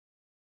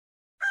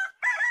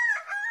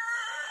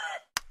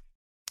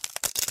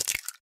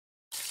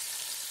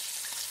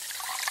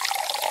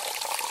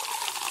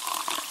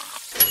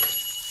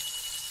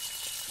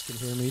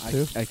can hear me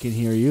too. I can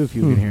hear you if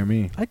you can hear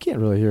me. I can't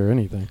really hear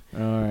anything.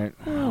 All right.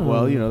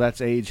 Well,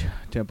 that's age,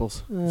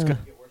 Temples. It's gonna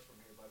get worse from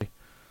here,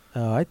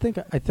 buddy. I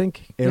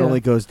think It only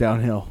goes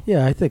downhill.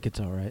 Yeah, I think it's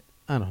all right.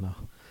 I don't know.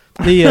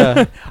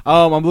 The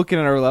I'm looking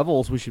at our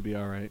levels. We should be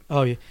all right.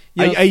 oh yeah.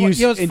 I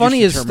use what's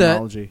funny is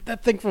terminology.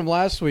 that thing from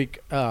last week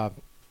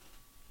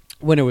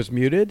when it was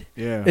muted.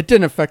 Yeah. It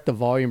didn't affect the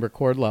volume or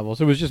chord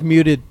levels. It was just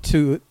muted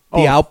to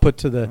the output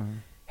to the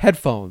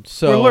headphones.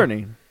 So we're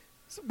learning.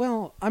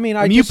 Well, I mean,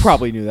 you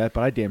probably knew that,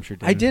 but I damn sure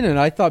didn't. I didn't.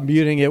 I thought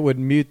muting it would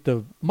mute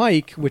the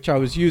mic, which I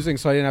was using,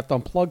 so I didn't have to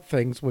unplug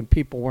things when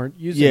people weren't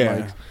using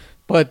mics.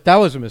 But that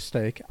was a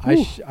mistake. I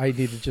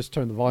need to just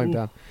turn the volume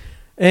down.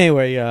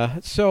 Anyway,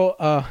 so.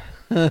 Oh,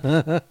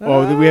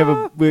 we have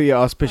a really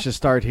auspicious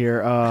start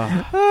here.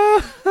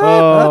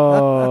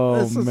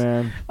 Oh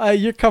man,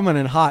 you're coming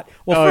in hot.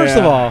 Well,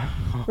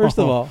 first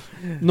of all,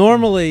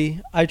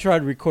 normally I try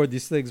to record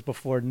these things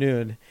before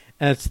noon,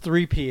 and it's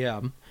 3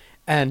 p.m.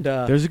 And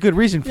there's a good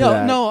reason for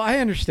that. No, I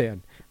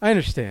understand, and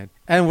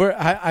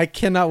I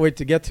cannot wait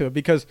to get to it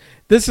because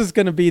this is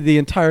going to be the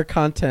entire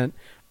content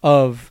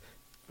of.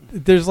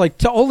 There's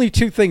only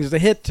two things to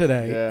hit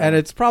today, and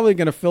it's probably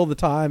going to fill the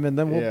time, and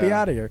then we'll be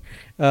out of here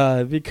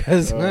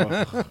because.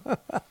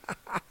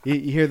 You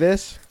hear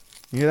this?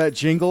 You hear that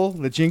jingle?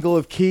 The jingle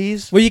of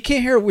keys? Well, you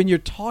can't hear it when you're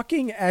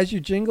talking as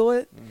you jingle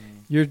it.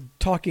 You're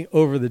talking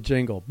over the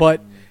jingle, but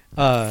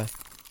there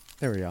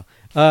we go.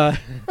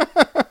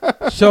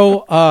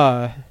 So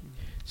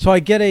I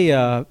get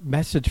a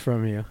message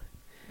from you,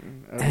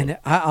 and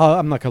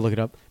I'm not gonna look it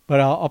up, but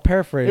I'll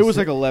paraphrase. It was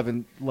like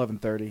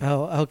 11:30.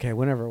 Oh, okay,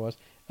 whenever it was.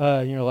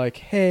 You're like,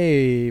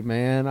 hey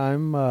man,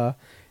 I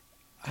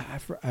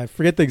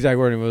forget the exact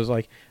wording. It was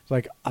like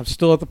I'm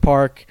still at the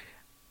park.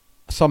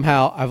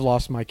 Somehow I've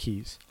lost my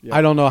keys. Yep.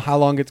 I don't know how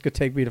long it's going to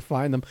take me to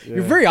find them. Yeah.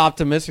 You're very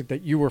optimistic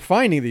that you were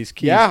finding these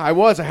keys. Yeah, I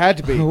was. I had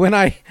to be. When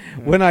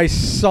I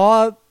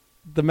saw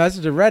the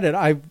message and read it,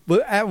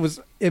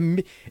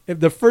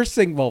 the first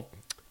thing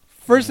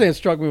that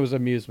struck me was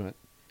amusement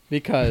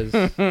because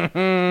that's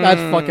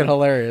fucking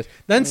hilarious.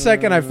 Then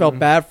second, I felt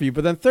bad for you.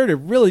 But then third, it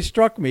really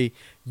struck me,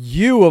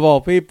 you of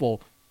all people,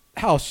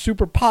 how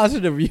super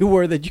positive you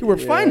were that you were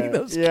finding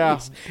those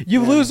keys.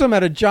 You lose them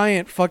at a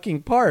giant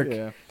fucking park.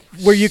 Yeah.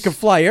 Where you can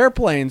fly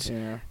airplanes,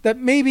 that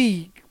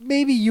maybe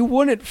you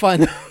wouldn't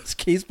find those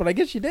keys, but I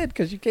guess you did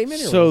because you came in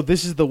here. So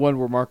this is the one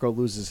where Marco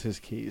loses his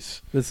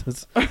keys. This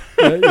is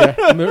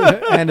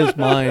and his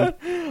mind.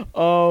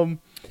 And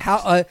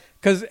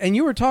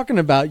you were talking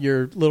about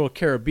your little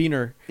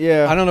carabiner.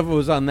 Yeah, I don't know if it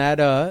was on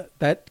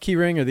that key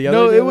ring or the other.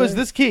 No, it was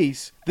this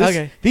keys.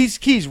 These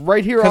keys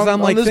right here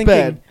on this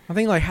bed. I'm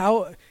thinking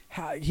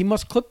how he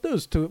must clip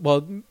those to.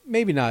 Well,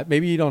 maybe not.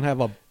 Maybe you don't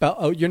have a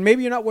belt.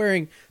 Maybe you're not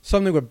wearing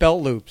something with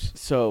belt loops.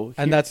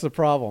 And that's the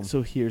problem.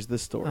 So here's the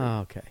story.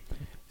 Oh, okay.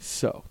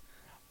 So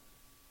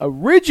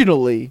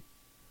originally,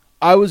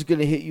 I was going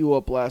to hit you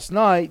up last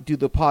night, do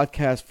the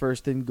podcast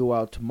first, then go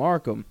out to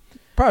Markham.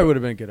 Probably would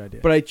have been a good idea.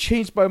 But I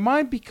changed my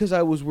mind because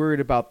I was worried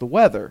about the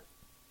weather,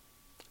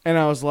 and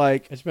I was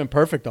like, "It's been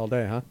perfect all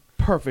day, huh?"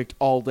 Perfect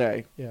all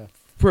day. Yeah.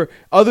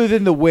 Other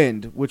than the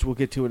wind, which we'll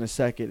get to in a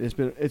second,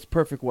 it's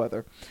perfect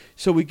weather.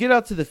 So we get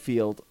out to the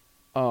field,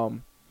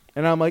 and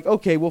I'm like,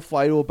 okay, we'll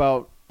fly to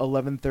about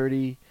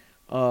 11:30.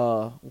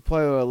 We'll fly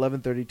to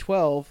 11:30,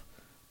 12,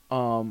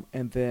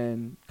 and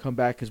then come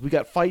back because we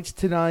got fights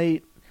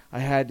tonight. I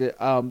had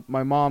to.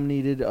 My mom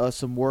needed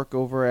some work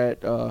over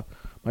at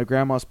my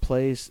grandma's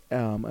place.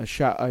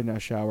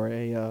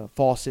 A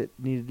faucet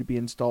needed to be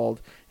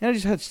installed, and I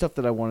just had stuff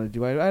that I wanted to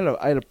do.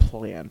 I had a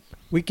plan.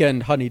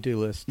 Weekend honey-do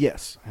list.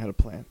 Yes, I had a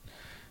plan.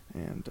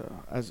 And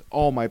as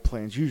all my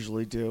plans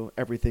usually do,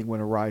 everything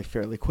went awry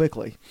fairly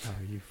quickly. Oh,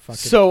 you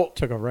fucking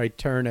took a right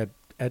turn at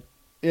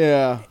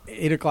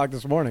 8 o'clock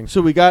this morning.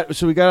 So we got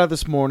out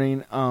this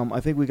morning.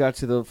 I think we got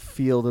to the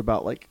field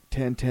about like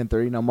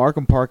 10:30. Now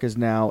Markham Park is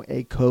now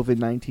a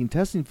COVID-19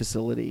 testing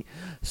facility.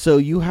 So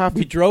you have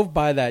We drove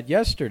by that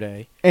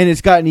yesterday, and it's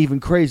gotten even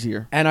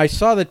crazier. And I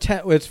saw the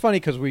tent. It's funny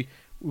because we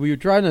were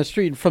driving down the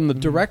street, and from the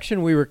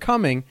direction we were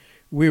coming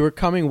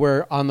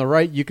where on the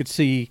right you could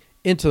see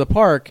into the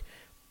park,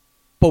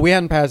 but we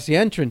hadn't passed the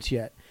entrance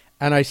yet.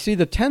 And I see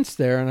the tents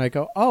there, and I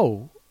go,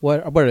 "Oh,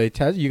 what are they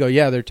testing?" You go,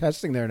 "Yeah, they're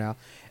testing there now."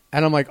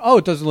 And I'm like, "Oh,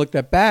 it doesn't look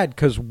that bad,"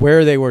 because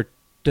where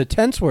the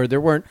tents were,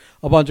 there weren't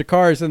a bunch of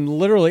cars. And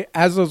literally,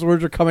 as those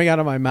words were coming out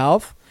of my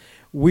mouth,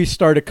 we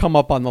started to come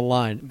up on the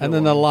line. And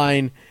then the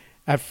line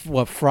at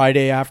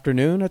Friday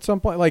afternoon at some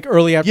point, like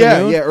early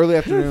afternoon. Yeah, early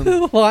afternoon.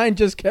 The line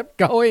just kept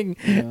going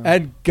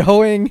and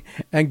going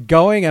and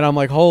going, and I'm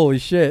like, holy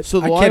shit! So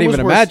I can't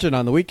even imagine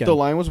on the weekend. The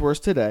line was worse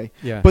today.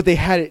 Yeah, but they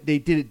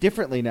did it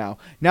differently now.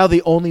 Now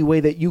the only way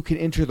that you can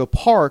enter the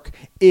park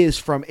is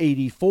from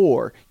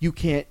 84. You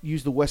can't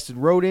use the Weston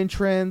Road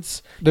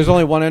entrance. There's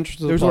only one entrance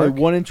to the park. There's only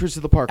one entrance to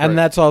the park, and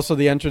that's also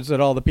the entrance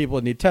that all the people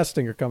that need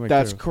testing are coming through.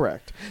 That's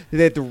correct.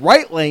 They had the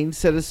right lane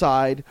set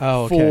aside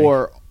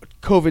for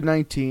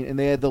COVID-19, and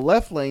they had the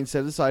left lane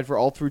set aside for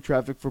all through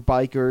traffic for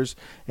bikers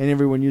and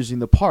everyone using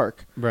the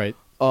park. Right.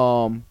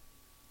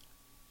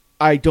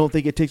 I don't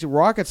think it takes a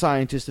rocket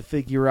scientist to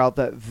figure out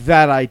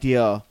that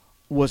idea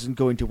wasn't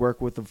going to work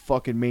with the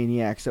fucking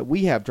maniacs that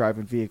we have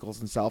driving vehicles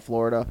in South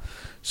Florida.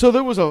 So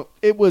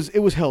it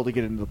was hell to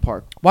get into the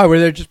park. Why were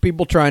there just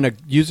people trying to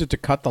use it to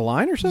cut the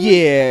line or something?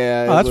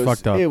 Yeah, Oh, that's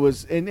fucked up. It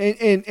was, and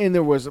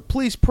there was a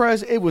police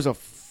press. It was a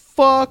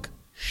fuck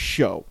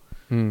show.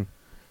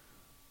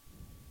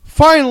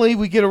 Finally,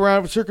 we get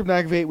around,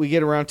 circumnavigate. We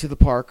get around to the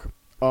park,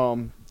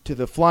 to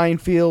the flying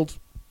field.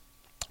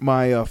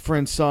 My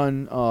friend's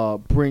son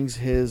brings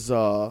his.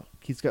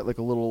 He's got like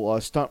a little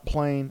stunt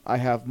plane. I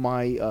have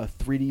my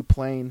 3D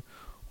plane,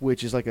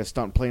 which is like a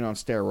stunt plane on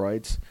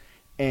steroids,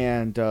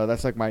 and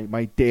that's like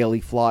my daily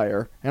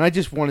flyer. And I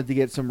just wanted to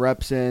get some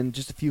reps in,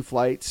 just a few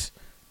flights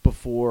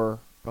before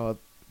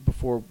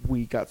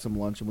we got some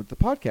lunch and went to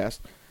the podcast.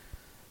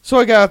 So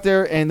I got out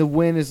there, and the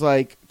wind is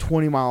like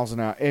 20 miles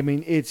an hour. I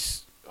mean,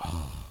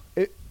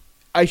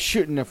 I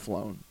shouldn't have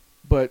flown,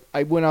 but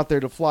I went out there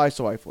to fly,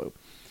 so I flew.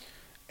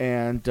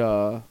 And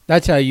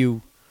that's how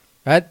you.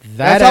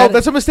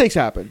 That's how mistakes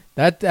happen.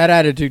 That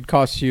attitude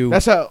costs you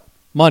That's how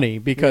money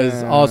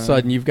because all of a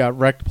sudden you've got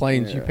wrecked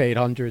planes you paid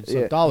hundreds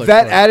of dollars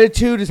that for.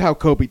 attitude is how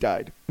Kobe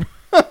died.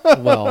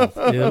 Well,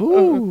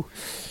 ooh.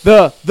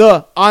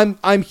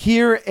 I'm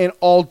here and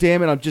all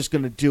damn it, I'm just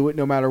gonna do it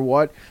no matter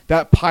what.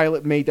 That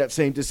pilot made that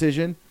same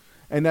decision,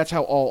 and that's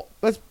how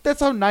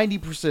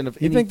 90%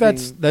 of you anything. think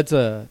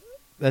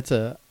that's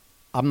a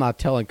I'm not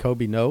telling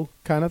Kobe no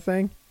kind of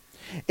thing?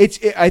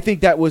 I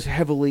think that was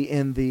heavily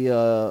in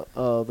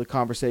the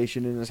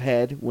conversation in his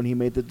head when he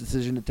made the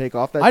decision to take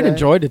off that I'd day.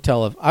 enjoy to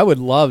tell I would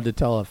love to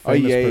tell a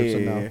famous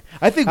person no. Yeah.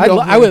 I think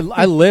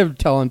I lived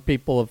telling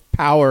people of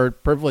power,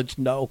 privilege,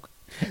 no,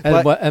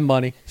 and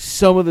money.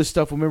 Some of the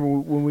stuff. Remember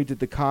when we did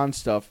the con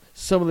stuff?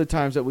 Some of the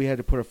times that we had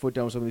to put our foot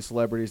down with some of these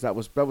celebrities. That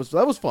was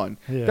fun.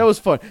 Yeah. That was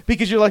fun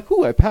because you're like,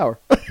 ooh, I have power.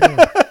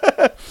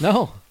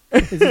 No,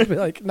 it's just be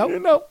like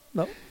no.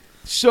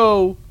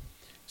 So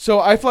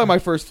I fly my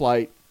first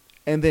flight.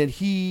 And then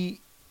he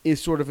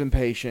is sort of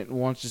impatient and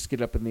wants to just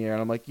get up in the air.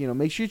 And I'm like,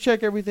 make sure you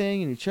check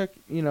everything. And you check,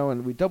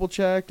 and we double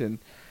checked. And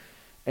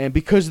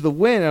because of the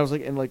wind, I was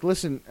like,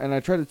 listen. And I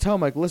tried to tell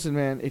him, like, listen,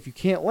 man, if you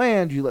can't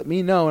land, you let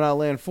me know and I'll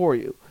land for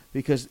you.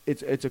 Because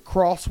it's a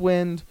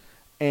crosswind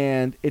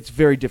and it's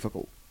very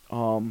difficult.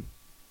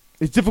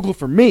 It's difficult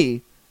for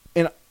me.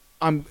 And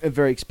I'm a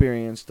very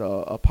experienced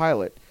a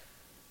pilot.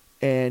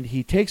 And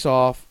he takes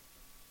off.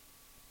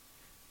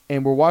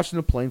 And we're watching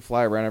the plane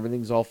fly around.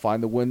 Everything's all fine.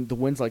 The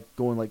wind's like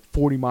going like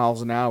 40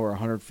 miles an hour,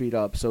 100 feet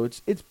up. So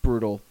it's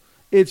brutal.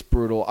 It's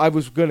brutal. I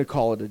was gonna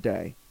call it a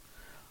day.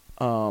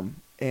 At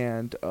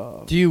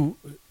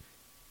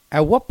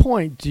what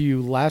point do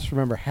you last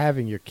remember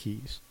having your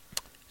keys?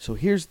 So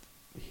here's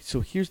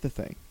the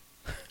thing.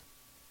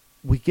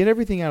 We get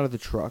everything out of the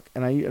truck,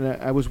 and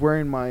I was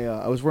wearing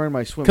my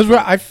swim. Because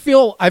I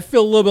feel a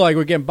little bit like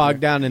we're getting bogged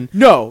down in in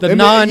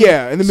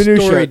the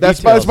minutia.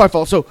 That's my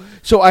fault.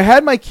 So I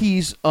had my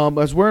keys. I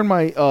was wearing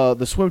my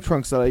the swim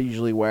trunks that I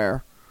usually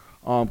wear,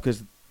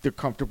 because they're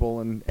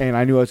comfortable, and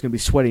I knew I was going to be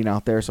sweating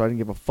out there, so I didn't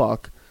give a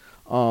fuck.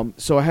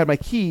 So I had my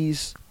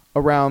keys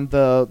around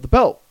the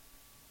belt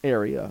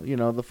area.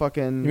 The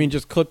fucking. You mean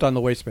just clipped on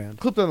the waistband?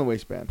 Clipped on the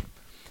waistband.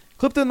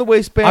 Clipped in the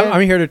waistband.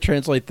 I'm here to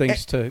translate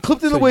things to.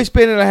 Clipped in the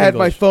waistband, and I had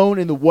my phone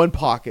in the one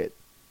pocket.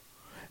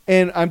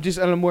 And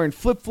I'm wearing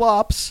flip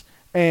flops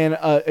and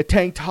a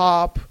tank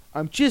top.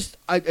 I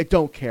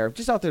don't care. I'm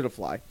just out there to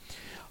fly.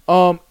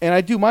 And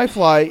I do my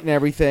flight and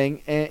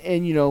everything,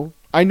 and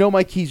I know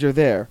my keys are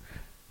there.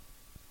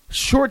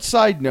 Short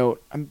side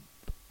note: I'm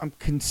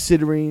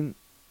considering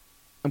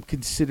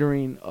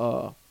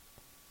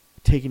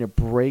taking a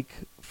break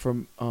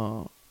from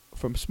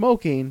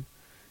smoking.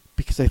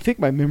 Because I think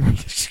my memory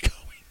is going.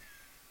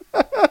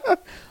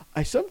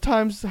 I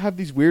sometimes have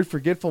these weird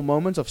forgetful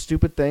moments of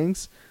stupid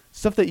things,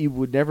 stuff that you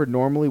would never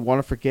normally want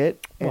to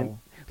forget. And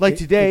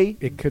today,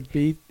 it could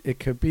be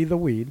the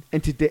weed,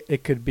 and today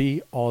it could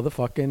be all the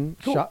fucking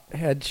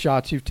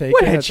headshots you've taken.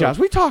 What headshots? What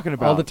are we talking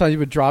about? All the times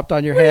you've been dropped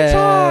on your head.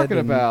 What are you talking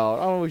about?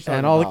 I don't know what you're talking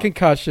and all about. the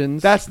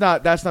concussions. That's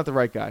not the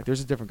right guy. There's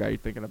a different guy you're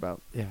thinking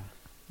about. Yeah.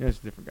 There's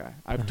a different guy.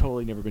 I've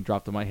totally never been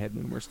dropped on my head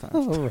numerous times.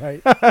 Oh,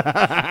 right.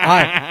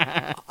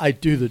 I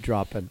do the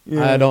dropping.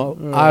 Yeah, I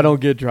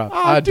don't get dropped.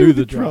 I do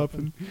the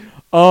dropping.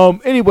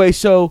 Anyway,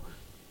 so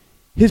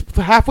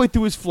halfway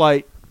through his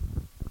flight,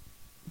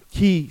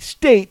 he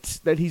states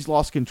that he's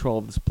lost control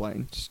of this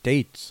plane.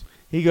 States.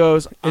 He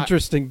goes,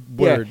 interesting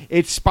word. Yeah,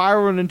 it's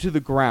spiraling into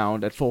the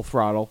ground at full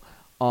throttle,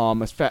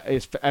 as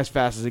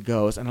fast as it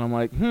goes. And I'm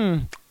like,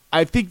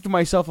 I think to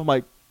myself, I'm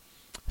like,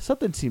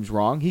 something seems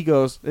wrong. He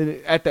goes,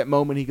 at that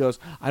moment, he goes,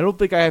 I don't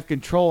think I have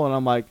control. And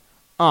I'm like,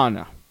 oh,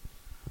 no.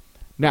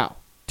 Now,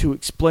 to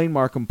explain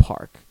Markham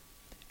Park,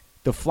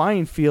 the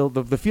flying field,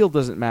 the field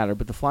doesn't matter,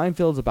 but the flying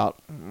field's about,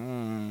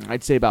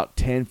 I'd say about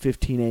 10,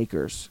 15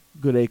 acres,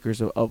 good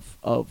acres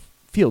of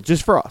field,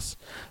 just for us.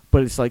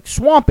 But it's like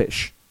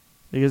swampish,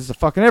 because it's the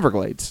fucking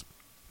Everglades.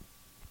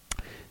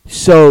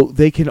 So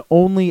they can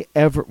only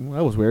ever,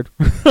 that was weird.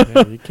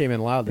 Yeah, you came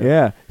in loud there.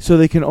 Yeah. So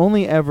they can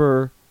only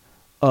ever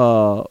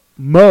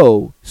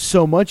mow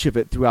so much of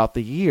it throughout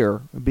the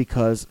year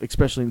because,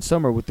 especially in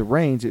summer with the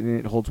rains,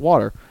 it holds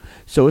water.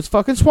 So it's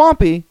fucking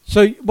swampy.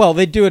 So, well,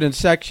 they do it in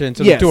sections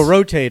and Yes. do a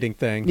rotating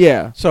thing.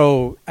 Yeah.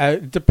 So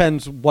it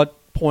depends what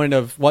point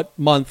of what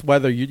month,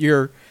 whether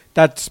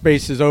that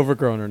space is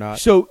overgrown or not.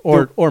 So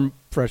or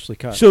freshly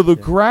cut. So the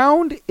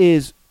ground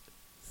is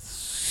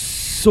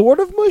sort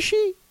of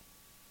mushy,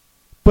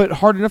 but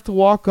hard enough to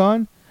walk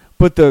on.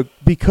 But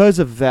because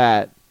of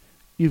that,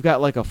 you've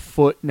got like 1.5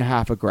 foot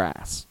of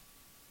grass.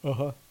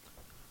 Uh-huh.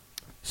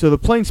 So the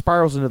plane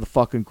spirals into the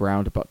fucking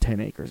ground about 10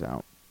 acres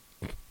out.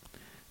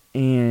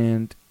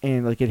 And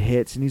like it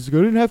hits, and he's like,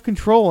 I didn't have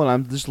control, and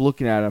I'm just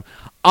looking at him.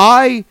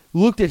 I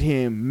looked at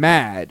him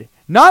mad.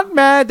 Not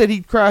mad that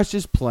he crashed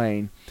his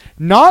plane.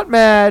 Not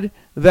mad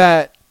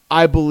that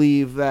I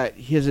believe that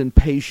his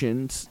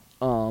impatience.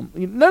 None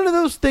of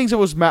those things. I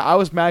was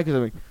mad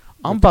because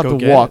I'm about to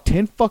walk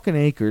 10 fucking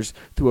acres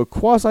through a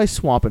quasi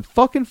swamp and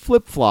fucking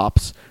flip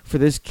flops for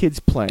this kid's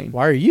plane.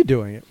 Why are you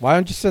doing it? Why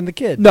don't you send the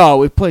kid?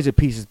 No, it plays in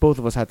pieces. Both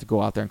of us had to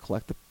go out there and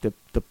collect the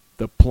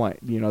plane,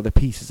 the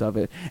pieces of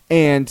it.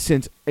 And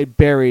since it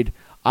buried,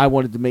 I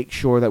wanted to make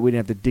sure that we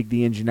didn't have to dig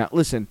the engine out.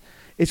 Listen,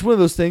 it's one of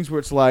those things where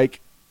it's like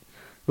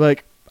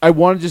I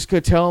want to just go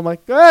tell him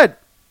like, go ahead,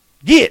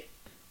 get,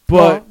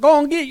 but go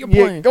on, get your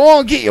plane. Yeah, go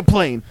on, get your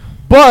plane.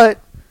 But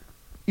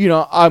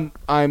I'm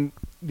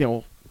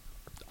now.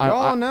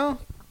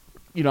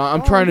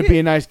 I'm trying to be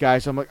a nice guy,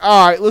 so I'm like,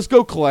 all right, let's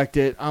go collect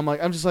it.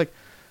 I'm just like,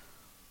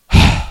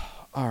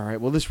 all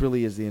right, well, this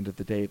really is the end of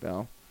the day,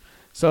 though.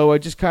 So I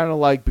just kind of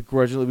like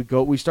begrudgingly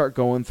we start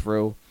going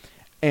through,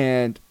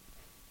 and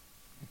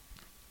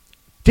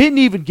didn't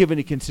even give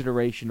any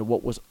consideration to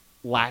what was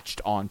latched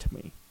onto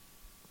me,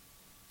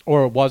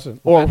 or it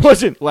wasn't,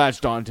 wasn't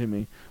latched onto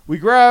me. We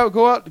go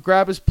out,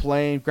 grab his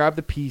plane, grab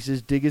the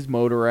pieces, dig his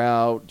motor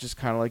out, just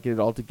kind of like get it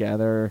all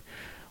together.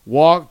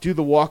 Do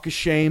the walk of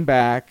shame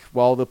back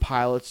while the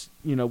pilot's,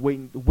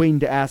 waiting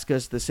to ask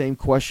us the same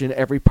question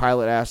every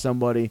pilot asks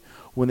somebody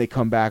when they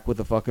come back with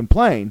a fucking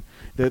plane.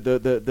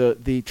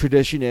 The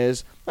tradition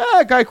is,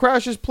 guy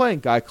crashes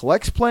plane, guy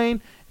collects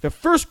plane. The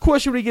first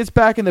question when he gets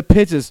back in the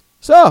pits is,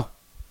 so,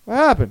 what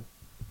happened?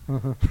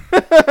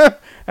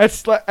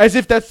 That's like, as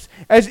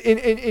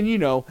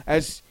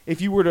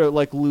if you were to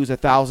like lose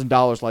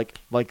 $1,000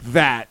 like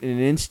that in an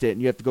instant,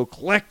 and you have to go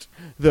collect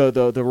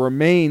the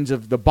remains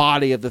of the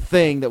body of the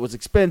thing that was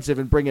expensive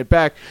and bring it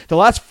back. The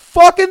last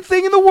fucking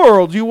thing in the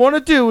world you want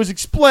to do is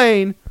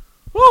explain,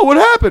 oh, what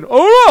happened?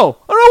 Oh no,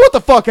 I don't know what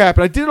the fuck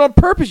happened. I did it on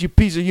purpose, you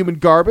piece of human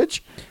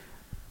garbage.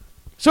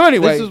 So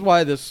anyway, this is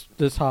why this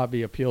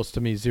hobby appeals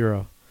to me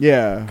zero.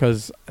 Yeah,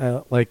 because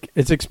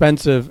it's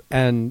expensive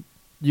and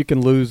you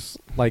can lose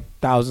like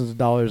thousands of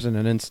dollars in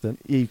an instant.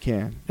 You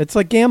can. It's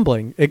like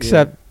gambling,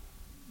 except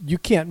you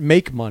can't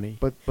make money.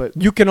 But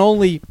you can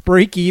only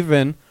break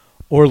even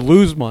or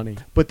lose money.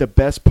 But the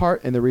best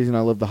part, and the reason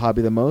I love the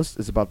hobby the most,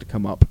 is about to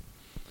come up.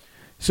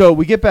 So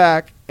we get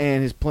back,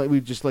 and his plane,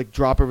 we just like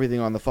drop everything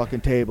on the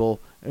fucking table,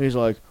 and he's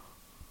like,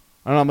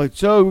 and I'm like,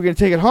 so we're gonna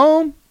take it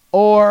home,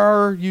 or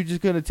are you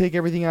just gonna take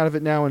everything out of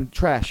it now and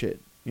trash it?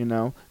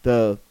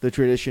 The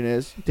tradition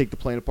is you take the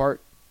plane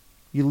apart,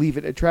 you leave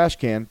it in a trash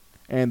can,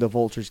 and the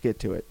vultures get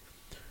to it.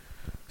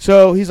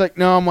 So he's like,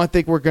 no, I'm gonna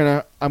take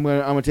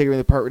everything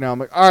apart right now. I'm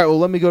like, all right, well,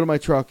 let me go to my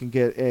truck and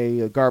get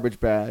a garbage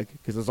bag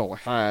because that's all I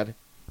had.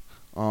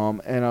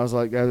 And I was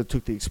like, I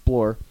took the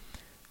Explorer.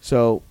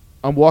 So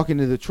I'm walking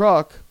to the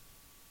truck,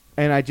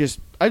 and I just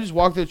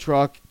walked to the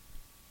truck,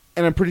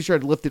 and I'm pretty sure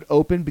I'd left it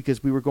open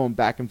because we were going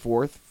back and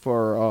forth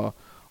for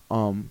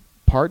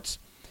parts.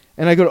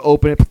 And I go to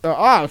open it,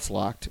 it's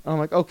locked. I'm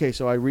like, okay,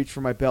 so I reach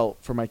for my belt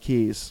for my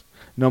keys.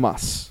 No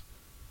mas.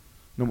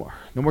 No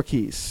more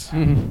keys.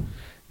 Mm-hmm.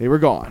 They were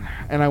gone.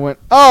 And I went,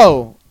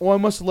 oh, well, I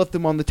must have left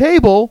them on the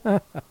table.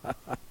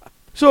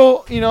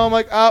 So, I'm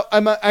like,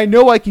 I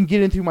know I can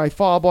get in through my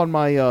fob on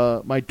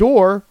my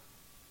door,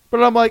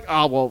 but I'm like,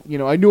 well,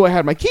 I knew I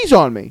had my keys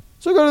on me.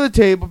 So I go to the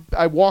table,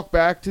 I walk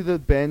back to the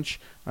bench,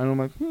 and I'm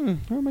like,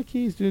 where are my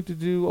keys?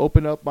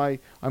 Open up my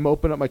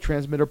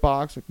transmitter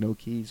box, like no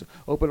keys.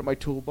 Open up my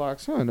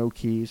toolbox, no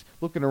keys.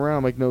 Looking around,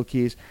 I'm like, no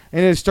keys.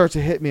 And then it starts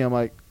to hit me, I'm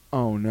like,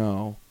 oh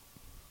no.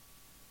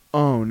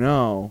 Oh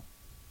no.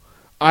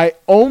 I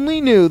only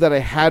knew that I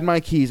had my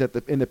keys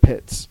in the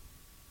pits.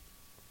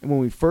 And when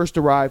we first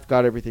arrived,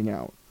 got everything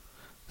out.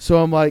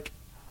 So I'm like,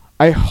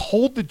 I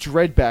hold the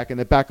dread back in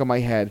the back of my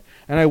head,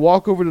 and I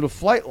walk over to the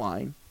flight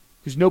line,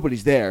 because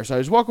nobody's there. So I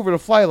just walk over to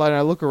the flight line, and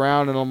I look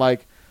around, and I'm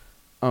like,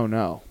 oh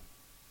no.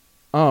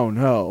 Oh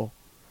no.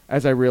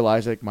 As I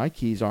realize, like, my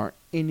keys aren't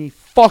any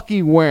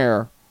fucking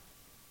where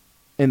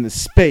in the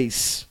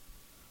space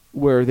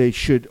where they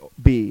should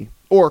be,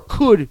 or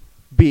could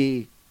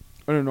be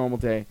on a normal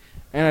day.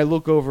 And I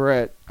look over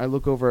at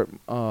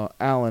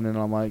Alan, and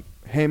I'm like,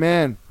 hey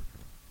man,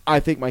 I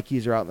think my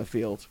keys are out in the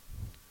field.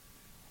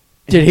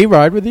 Did he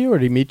ride with you, or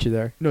did he meet you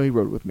there? No, he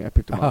rode with me. I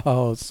picked him up.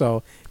 Oh,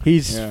 so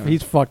he's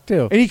fucked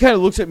too. And he kind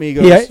of looks at me. He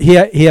goes,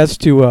 he has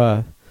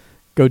to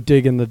go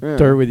dig in the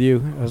dirt with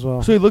you as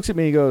well. So he looks at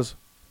me. He goes,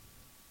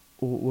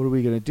 what are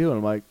we gonna do? And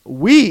I'm like,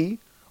 we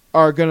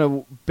are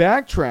gonna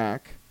backtrack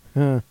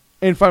Huh.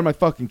 and find my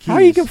fucking keys. How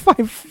you can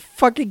find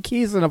fucking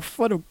keys in a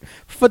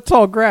foot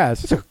tall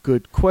grass? That's a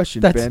good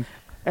question, That's- Ben.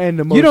 And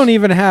the most, You don't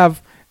even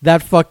have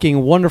that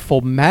fucking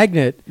wonderful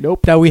magnet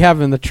Nope. that we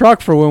have in the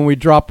truck for when we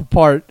drop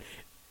apart,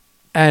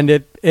 and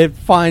it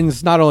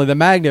finds not only the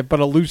magnet but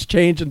a loose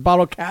change and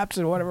bottle caps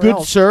and whatever Good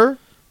else. sir.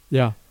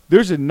 Yeah.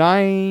 There's a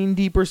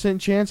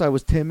 90% chance I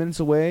was 10 minutes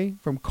away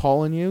from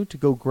calling you to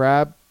go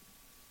grab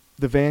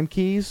the van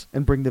keys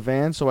and bring the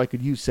van so I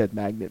could use said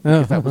magnet,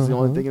 because that was the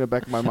only thing in the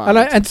back of my mind.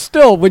 And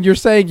still, when you're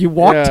saying you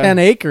walk Yeah. 10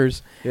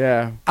 acres,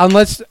 yeah.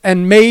 unless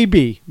and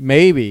maybe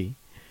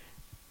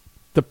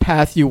the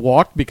path you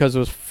walked because it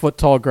was foot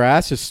tall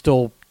grass is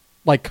still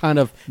like kind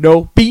of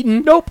No.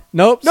 beaten. Nope.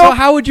 Nope. So Nope.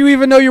 how would you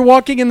even know you're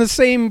walking in the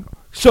same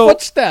So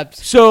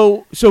footsteps?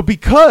 so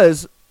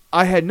because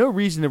I had no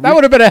reason to That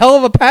would have been a hell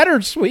of a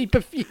pattern sweep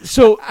if you.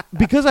 So,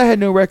 because I had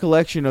no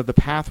recollection of the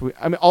pathway,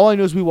 I mean, all I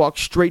know is we walked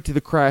straight to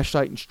the crash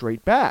site and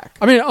straight back.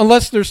 I mean,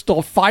 unless there's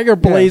still fire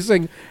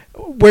blazing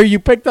where you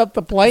picked up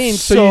the plane,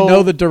 so you So-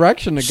 know the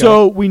direction to go.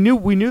 So we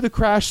knew the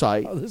crash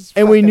site, Oh, this is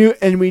and we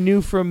fucking-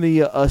 knew from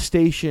the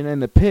station and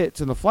the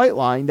pits and the flight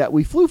line that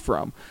we flew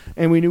from,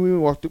 and we knew we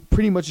walked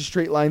pretty much a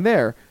straight line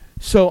there.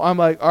 So I'm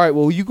like, all right,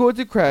 well, you go to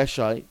the crash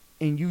site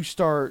and you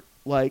start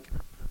like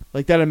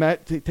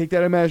that. Take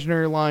that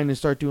imaginary line and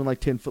start doing like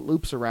 10-foot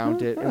loops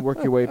around it and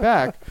work your way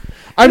back.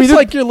 I mean, it's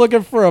like you're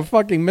looking for a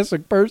fucking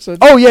missing person.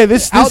 oh yeah,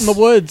 this out in the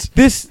woods.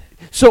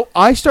 So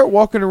I start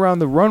walking around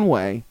the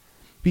runway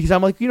because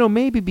I'm like,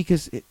 maybe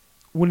because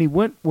when he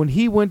went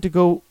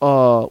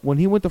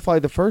to fly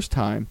the first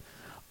time,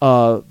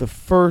 the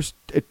first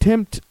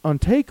attempt on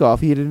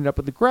takeoff, he had ended up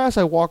at the grass.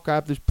 I walked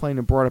out this plane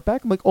and brought it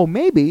back. I'm like, oh,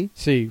 maybe.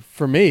 See,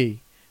 for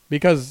me,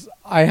 because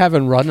I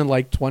haven't run in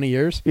like 20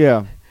 years,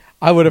 Yeah.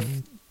 I would have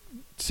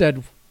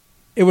said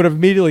it would have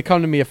immediately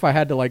come to me if I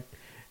had to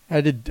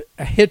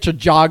hitch a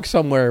jog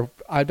somewhere.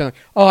 I'd been like,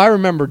 oh, I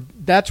remember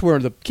that's where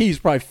the keys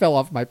probably fell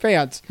off my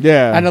pants.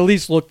 Yeah. And at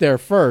least look there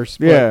first.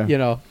 But,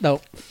 Yeah.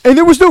 no. And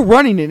there was no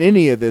running in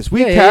any of this.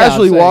 We Yeah,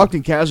 casually I'm saying. walked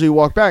and casually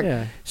walked back.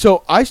 Yeah.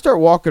 So I start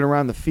walking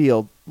around the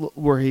field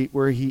where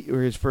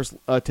his first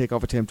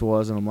takeoff attempt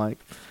was, and I'm like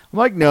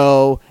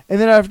no.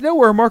 And then out of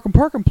nowhere, a Markham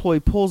Park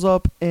employee pulls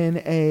up in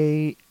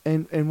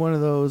one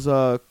of those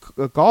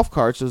golf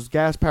carts, those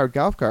gas powered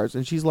golf carts,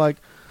 and she's like,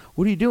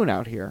 "What are you doing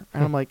out here?"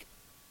 And I'm like,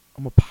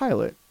 "I'm a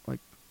pilot."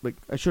 Like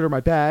I showed her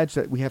my badge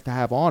that we have to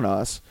have on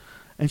us,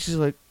 and she's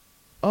like,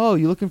 "Oh,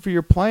 you looking for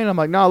your plane?" I'm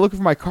like, "No, looking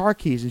for my car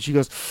keys." And she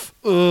goes,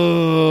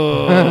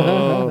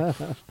 "Oh."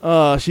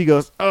 She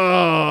goes,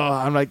 "Oh."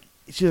 I'm like,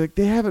 she's like,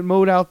 "They haven't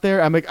mowed out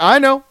there." I'm like, "I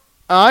know."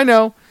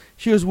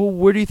 She goes, "Well,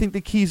 where do you think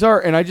the keys are?"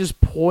 And I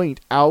just point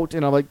out,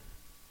 and I'm like,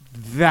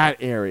 "That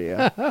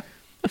area."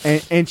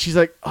 and she's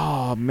like,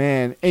 "Oh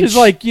man." And She's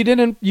like, you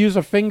didn't use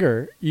a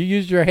finger. You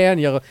used your hand.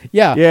 You go,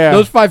 yeah. Yeah.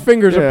 Those 5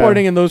 fingers are Yeah.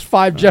 pointing in those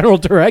 5 general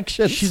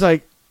directions. she's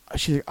like, I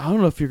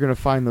don't know if you're gonna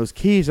find those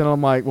keys. And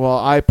I'm like, well,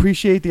 I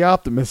appreciate the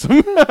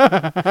optimism.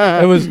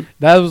 that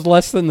was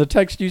less than the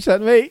text you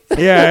sent me.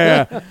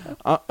 yeah.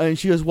 And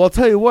she goes, well, I'll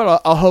tell you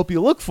what, I'll help you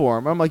look for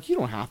them. I'm like, you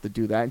don't have to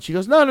do that. And she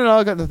goes, no,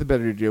 I got nothing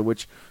better to do.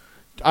 Which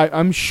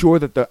I'm sure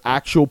that the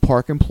actual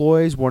park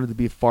employees wanted to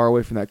be far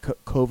away from that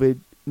COVID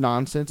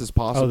nonsense as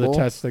possible. Oh, the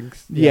testing.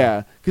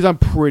 Yeah, because I'm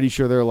pretty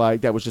sure they're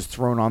like, that was just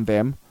thrown on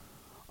them.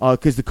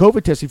 Because the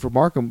COVID testing for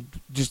Markham,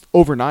 just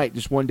overnight,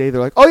 just one day, they're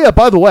like, oh, yeah,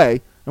 by the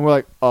way. And we're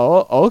like,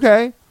 oh,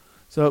 okay.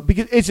 So,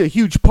 because it's a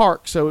huge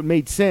park, so it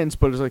made sense.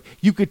 But it's like,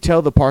 you could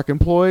tell the park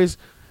employees,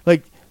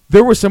 like,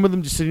 there were some of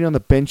them just sitting on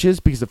the benches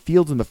because the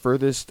field's in the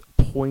furthest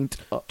point.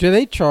 Do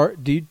they charge?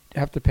 Do you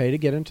have to pay to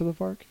get into the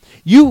park?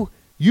 You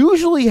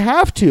usually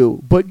have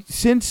to, but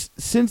since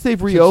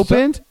they've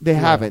reopened, they Yeah.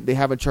 haven't. They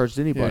haven't charged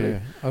anybody. Yeah.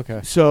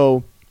 Okay.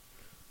 So,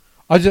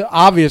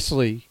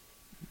 Obviously,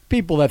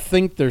 people that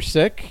think they're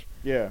sick,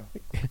 yeah.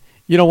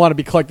 you don't want to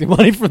be collecting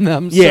money from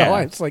them. Yeah. So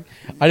it's like,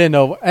 I didn't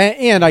know.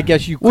 And I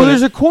guess you couldn't. Well,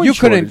 there's a coin You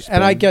couldn't. shortage,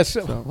 And I Ben, guess.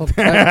 so. Well,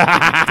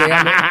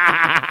 damn it.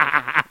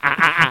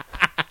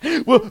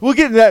 We'll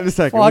get into that in a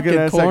second. We'll get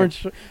Fucking into that in a corn.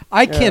 second.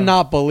 I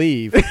cannot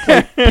believe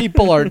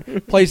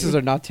places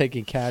are not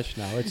taking cash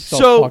now. It's so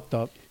So- fucked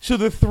up. So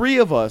the three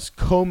of us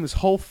comb this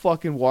whole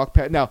fucking walk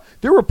path. Now,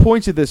 there were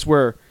points of this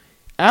where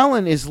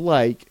Alan is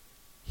like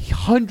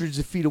hundreds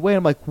of feet away.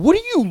 I'm like, what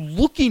are you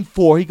looking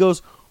for? He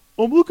goes,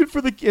 I'm looking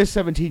for the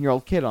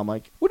 17-year-old kid. I'm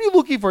like, what are you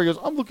looking for? He goes,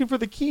 I'm looking for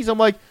the keys. I'm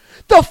like,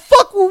 the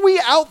fuck were we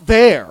out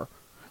there?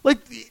 Like,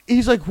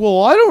 he's like,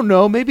 well, I don't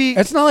know. Maybe.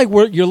 It's not like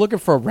you're looking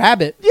for a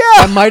rabbit. Yeah.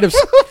 I might have.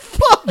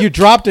 Fuck. You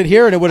dropped it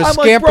here and it would have I'm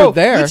like, scampered bro,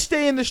 there. let's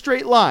stay in the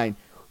straight line.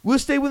 We'll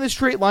stay with the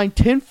straight line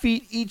 10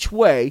 feet each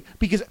way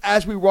because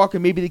as we walk,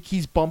 maybe the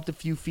keys bumped a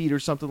few feet or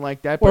something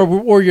like that. But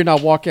Or you're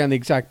not walking on the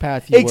exact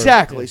path you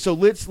exactly. were. So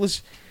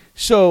let's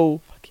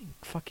so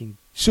Fucking.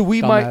 so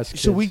we Dumbass might kids.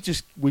 so we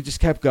just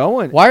kept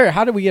going.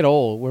 How did we get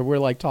old? Where we're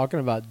like talking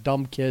about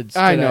dumb kids.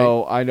 I today?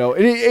 know,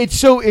 and it's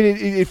so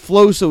it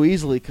flows so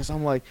easily because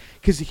I'm like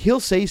he'll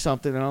say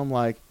something and I'm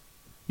like,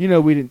 we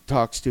didn't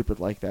talk stupid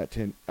like that.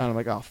 And I'm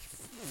like, oh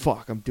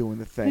fuck, I'm doing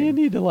the thing. You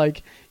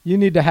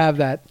need to have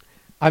that.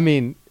 I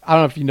mean, I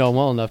don't know if you know him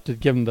well enough to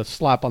give him the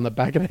slap on the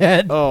back of the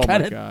head Oh,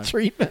 kind my of God.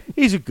 treatment.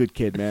 He's a good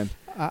kid, man.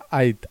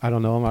 I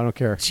don't know him. I don't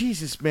care.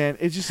 Jesus, man.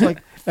 It's just like...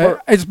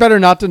 It's better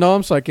not to know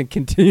him so I can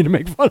continue to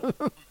make fun of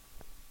him.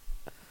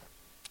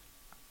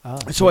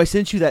 So I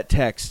sent you that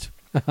text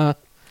Uh-huh.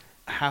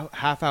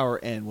 half hour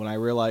in when I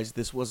realized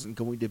this wasn't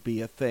going to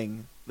be a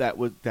thing that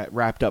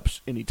wrapped up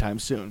anytime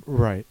soon.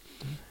 Right.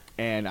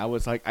 And I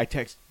was like, I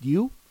texted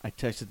you, I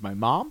texted my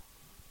mom,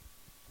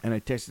 and I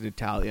texted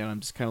Natalia, and I'm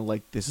just kind of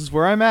like, this is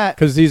where I'm at.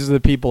 Because these are the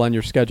people on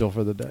your schedule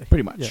for the day.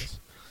 Pretty much. Yes.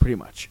 Pretty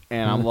much.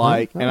 And I'm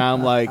like, no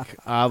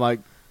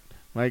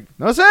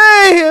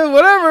say,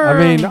 whatever. I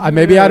mean, I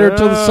maybe out here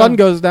till the sun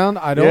goes down.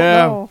 I don't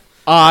know.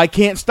 I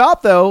can't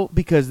stop, though,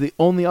 because the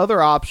only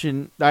other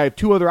option, I have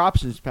two other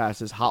options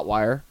past is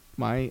Hotwire,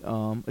 my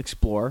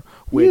Explorer,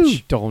 which... You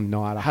don't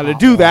know how to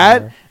do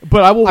that,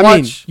 but I will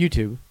watch...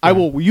 YouTube. I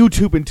will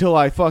YouTube until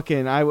I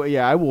fucking...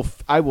 I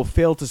will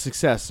fail to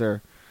success,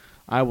 sir.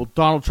 I will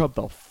Donald Trump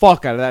the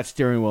fuck out of that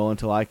steering wheel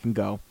until I can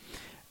go.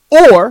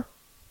 Or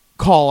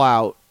call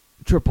out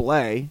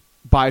AAA,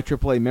 buy a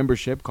AAA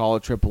membership, call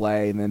it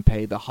AAA, and then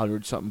pay the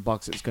 $100-something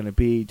it's going to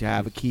be to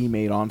have a key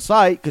made on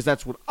site, because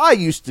that's what I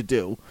used to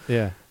do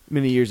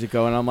many years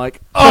ago. And I'm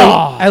like,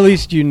 oh! At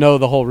least you know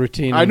the whole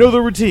routine. I know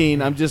the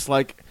routine. I'm just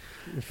like,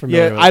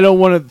 yeah, I don't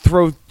want to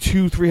throw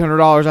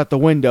 $200-$300 out the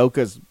window,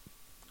 because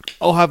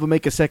I'll have to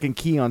make a second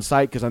key on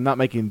site because I'm not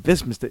making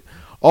this mistake.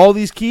 All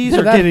these keys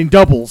are getting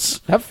doubles.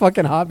 That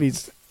fucking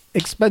hobby's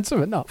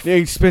expensive enough. They're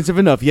expensive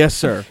enough, yes,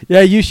 sir.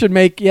 Yeah, you should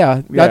make.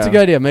 Yeah, that's a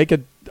good idea. Make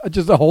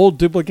just a whole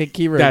duplicate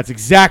key ring. That's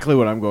exactly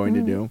what I'm going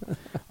to do.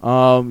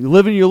 You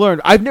live and you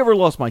learn. I've never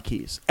lost my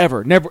keys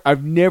ever. Never.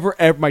 I've never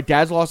ever. My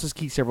dad's lost his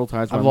keys several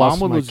times. I've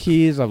lost my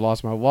keys. I've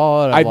lost my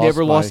wallet. I've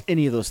never lost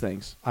any of those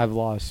things. I've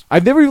lost.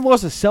 I've never even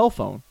lost a cell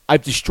phone.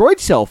 I've destroyed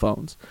cell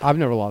phones. I've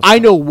never lost. I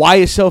know why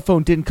a cell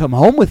phone didn't come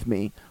home with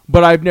me,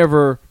 but I've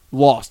never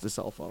lost a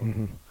cell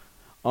phone.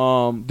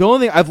 Mm-hmm. The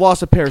only thing I've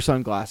lost a pair of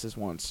sunglasses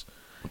once.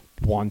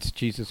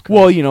 Jesus Christ.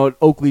 Well, you know, at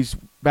Oakley's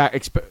back,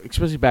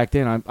 especially back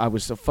then, I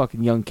was a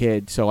fucking young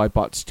kid, so I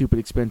bought stupid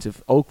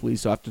expensive Oakleys.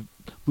 So after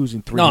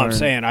losing $300, no, I'm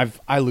saying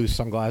I lose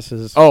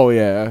sunglasses. Oh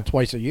yeah,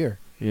 twice a year.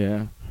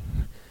 Yeah.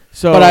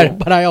 So,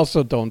 but I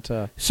also don't.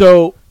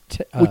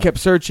 We kept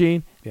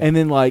searching, and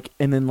then I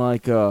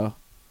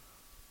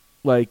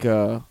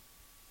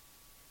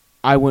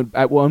went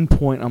at one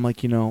point. I'm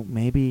like,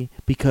 maybe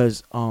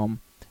because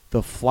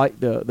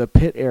the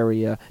pit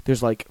area,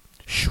 there's like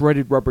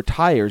shredded rubber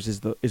tires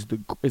is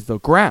the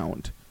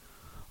ground.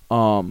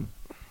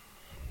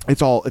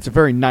 It's a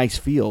very nice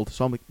field.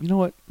 So I'm like, you know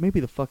what? Maybe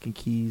the fucking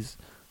keys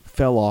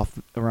fell off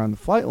around the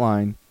flight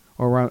line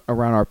or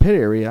around our pit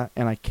area,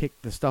 and I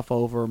kicked the stuff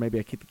over. Maybe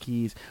I kicked the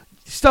keys.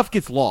 Stuff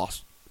gets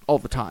lost all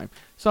the time.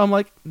 So I'm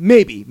like,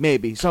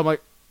 maybe. So I'm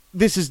like,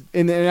 this is,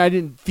 and I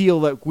didn't feel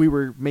that we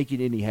were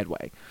making any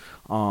headway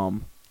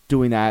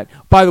doing that.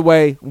 By the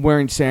way, I'm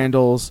wearing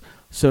sandals,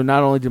 so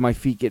not only did my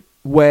feet get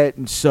wet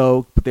and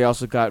soaked, but they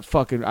also got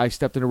I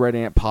stepped in a red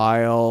ant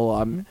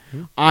pile.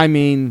 I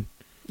mean,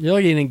 you're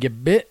lucky you didn't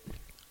get bit.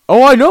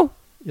 Oh, I know.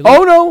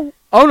 Oh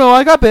no,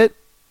 I got bit.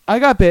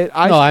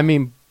 No, I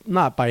mean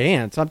not by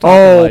ants. I'm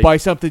talking by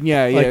something.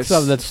 Yeah,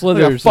 something that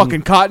slithers. Like a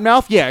fucking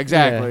cottonmouth. Yeah,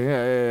 exactly.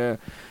 Yeah.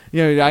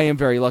 I am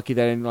very lucky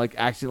that I didn't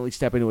accidentally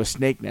step into a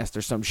snake nest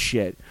or some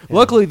shit. Yeah.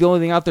 Luckily, the only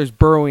thing out there is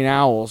burrowing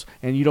owls,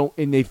 and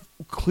they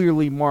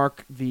clearly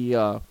mark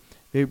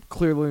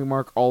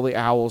all the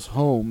owls'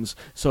 homes.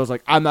 So it's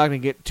like, I'm not going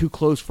to get too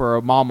close for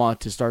a mama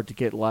to start to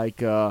get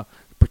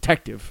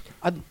protective.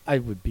 I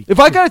would be. If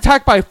I got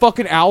attacked by a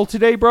fucking owl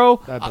today, bro,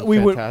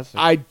 fantastic.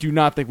 I do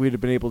not think we'd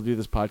have been able to do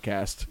this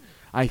podcast.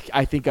 I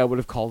think I would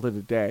have called it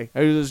a day.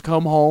 I would just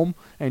come home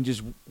and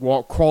just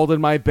crawled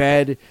in my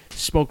bed,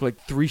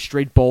 smoked 3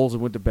 straight bowls,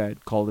 and went to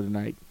bed. Called it a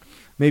night.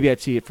 Maybe I'd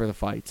see it for the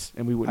fights,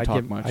 and we wouldn't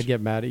talk much. I'd get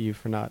mad at you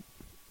for not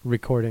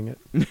recording it.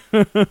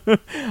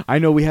 I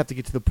know we have to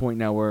get to the point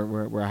now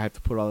where I have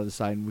to put all that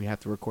aside and we have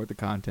to record the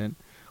content,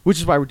 which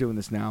is why we're doing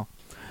this now.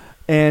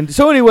 And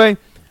so anyway,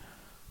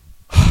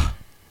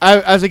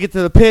 as I get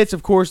to the pits,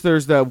 of course,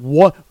 there's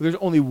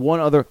only one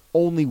other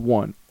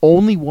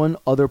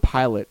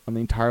pilot on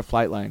the entire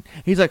flight line.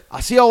 He's like,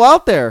 I see y'all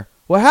out there.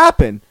 What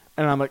happened?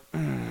 And I'm like,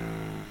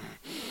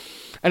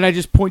 and I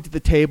just point to the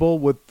table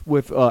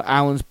with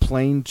Alan's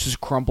plane just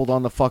crumpled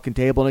on the fucking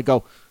table, and I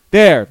go,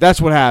 there, that's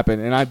what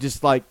happened. And I'm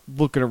just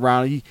looking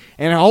around,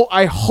 and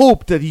I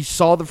hope that he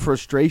saw the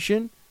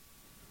frustration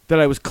that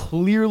I was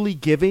clearly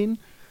giving,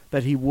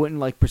 that he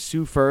wouldn't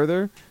pursue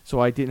further, so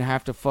I didn't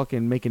have to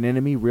fucking make an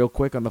enemy real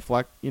quick on the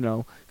flight,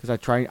 because I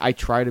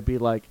try to be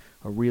a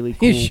really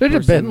cool He should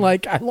have been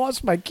I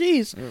lost my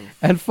keys,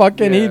 and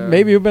fucking he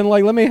maybe have been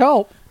let me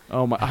help.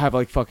 Oh my, I have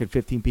fucking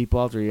 15 people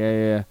out there.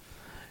 Yeah.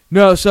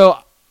 No, so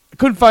I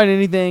couldn't find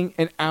anything.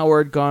 An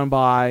hour had gone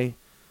by.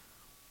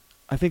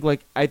 I think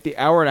at the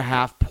hour and a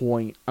half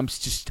point, I'm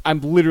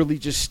literally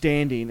just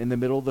standing in the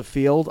middle of the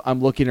field.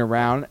 I'm looking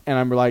around, and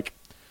I'm like,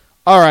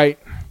 all right,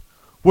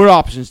 what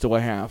options do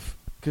I have?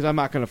 Because I'm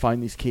not going to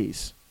find these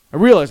keys. I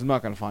realize I'm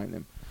not going to find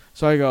them.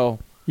 So I go,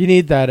 you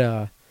need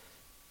that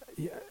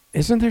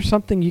isn't there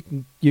something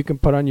you can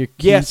put on your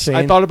keychain? Yes,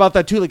 I thought about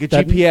that too, like a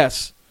That-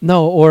 GPS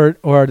No, or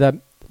that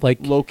like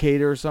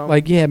locator or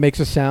something. it makes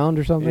a sound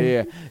or something.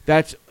 yeah,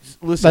 that's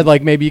listen. That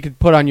like maybe you could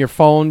put on your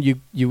phone.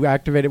 You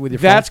activate it with your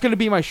That's going to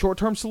be my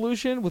short-term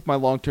solution, with my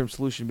long-term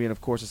solution being, of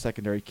course, a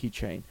secondary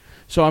keychain.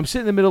 So I'm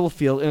sitting in the middle of the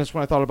field, and that's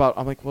when I thought about.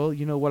 I'm like, well,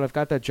 you know what? I've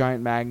got that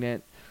giant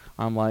magnet.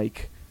 I'm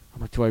like,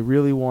 do I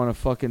really want to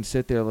fucking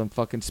sit there and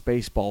fucking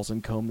Spaceballs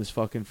and comb this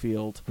fucking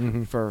field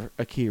phone. for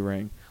a key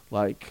ring?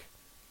 Like,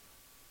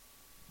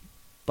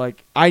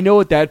 I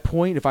know at that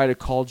point, if I had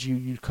called you,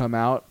 you'd come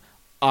out,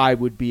 I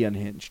would be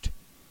unhinged.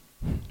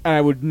 And I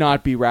would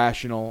not be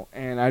rational.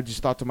 And I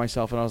just thought to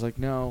myself, and I was like,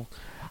 no.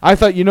 I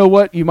thought, you know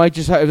what? You might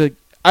just have, like,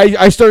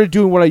 I started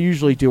doing what I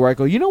usually do, where I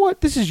go, you know what?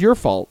 This is your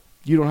fault.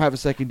 You don't have a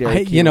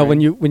secondary key ring.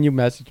 When you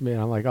message me,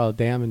 and I'm like, oh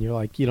damn, and you're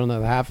like, you don't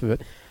know the half of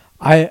it.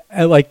 I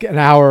like an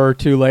hour or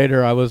two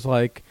later, I was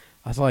like,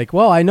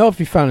 well, I know if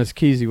he found his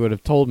keys, he would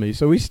have told me.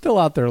 So he's still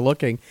out there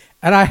looking,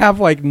 and I have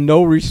like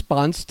no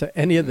response to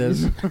any of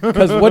this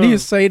because what do you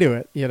say to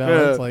it? You know,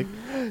 Yeah. it's like,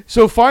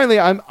 So finally,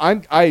 I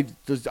at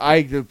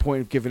the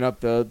point of giving up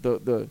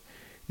the.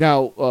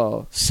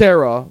 Now,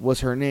 Sarah was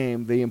her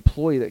name, the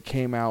employee that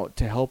came out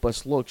to help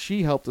us look.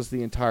 She helped us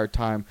the entire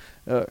time.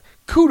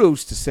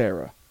 Kudos to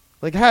Sarah.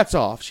 Like, hats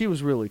off. She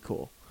was really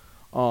cool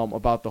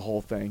about the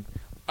whole thing.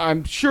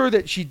 I'm sure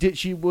that she did.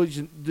 She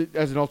was,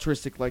 as an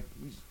altruistic, like,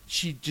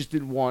 she just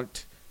didn't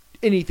want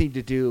anything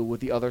to do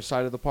with the other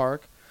side of the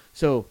park.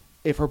 So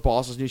if her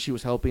bosses knew she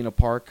was helping a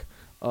park,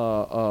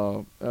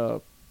 I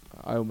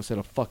almost said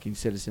a fucking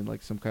citizen,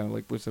 like some kind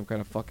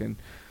of fucking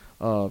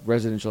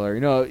residential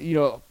area.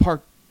 No,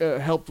 park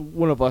helped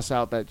one of us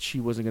out that she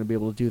wasn't going to be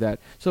able to do that.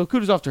 So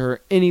kudos off to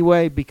her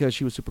anyway, because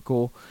she was super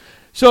cool.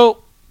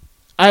 So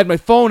I had my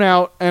phone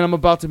out and I'm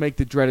about to make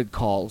the dreaded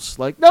calls.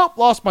 Like, nope,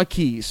 lost my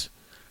keys.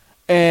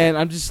 And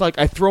I'm just like,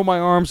 I throw my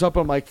arms up.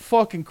 I'm like,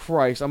 fucking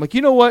Christ. I'm like,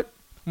 you know what?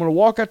 I'm going to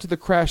walk out to the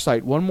crash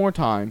site one more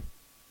time.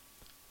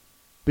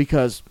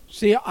 Because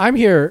see, I'm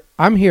here.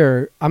 I'm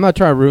not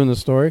trying to ruin the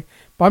story,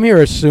 but I'm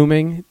here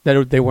assuming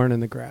that they weren't in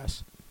the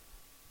grass.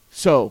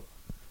 so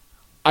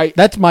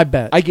That's my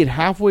bet. I get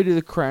halfway to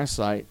the crash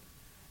site,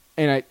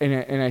 and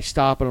I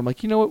stop, and I'm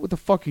like, you know what the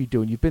fuck are you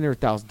doing? You've been there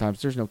 1,000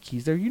 times. There's no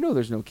keys there. You know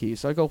there's no keys.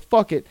 So I go,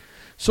 fuck it.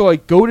 So I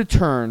go to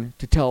turn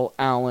to tell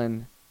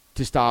Alan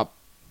to stop.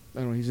 I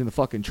don't know, he's in the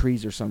fucking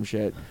trees or some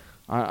shit.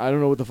 I don't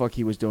know what the fuck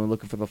he was doing,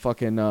 looking for the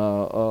fucking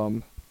what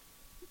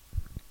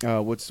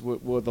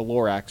the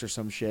Lorax or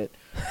some shit.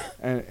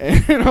 and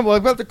I'm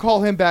like, about to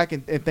call him back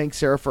and thank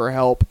Sarah for her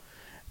help.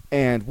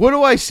 And what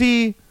do I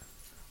see?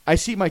 I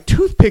see my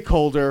toothpick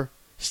holder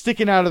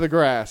sticking out of the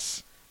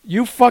grass.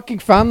 You fucking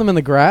found them in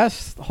the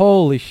grass?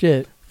 Holy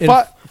shit!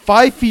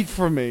 5 feet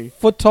from me.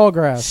 Foot tall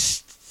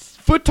grass.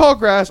 Foot tall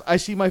grass. I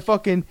see my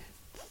fucking.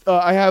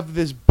 I have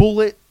this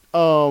bullet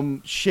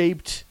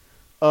shaped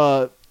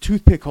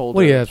toothpick holder.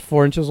 What? Yeah, it's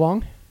 4 inches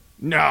long.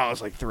 No,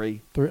 it's like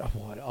 3.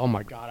 Oh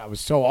my god, I was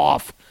so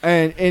off.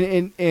 And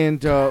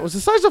it was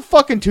the size of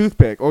fucking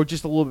toothpick, or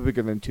just a little bit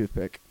bigger than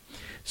toothpick.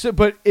 So,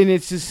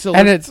 it's just silver.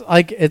 And it's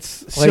like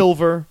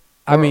silver.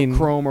 I mean,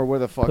 chrome or where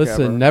the fuck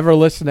listen, ever. never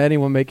listen to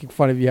anyone making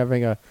fun of you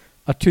having a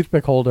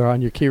toothpick holder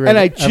on your key ring And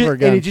ever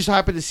again. and I just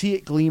happened to see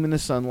it gleam in the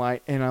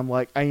sunlight, and I'm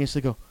like, I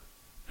instantly go,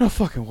 no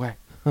fucking way,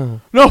 Huh.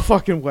 no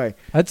fucking way.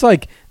 That's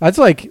like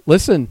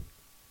listen,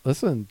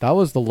 that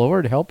was the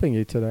Lord helping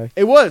you today.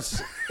 It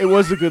was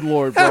the good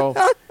Lord, bro.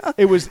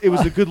 It was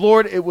the good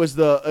Lord. It was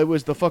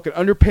the fucking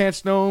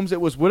underpants gnomes. It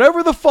was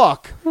whatever the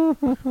fuck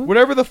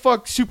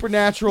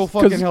supernatural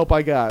fucking help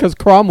I got. Because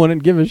Crom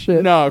wouldn't give a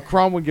shit. No,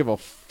 Crom wouldn't give a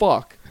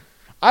fuck.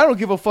 I don't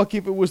give a fuck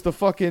if it was the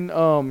fucking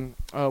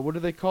what do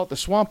they call it? The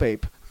swamp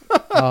ape.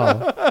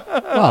 Oh.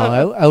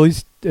 Well, at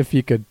least if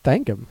you could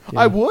thank him.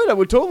 I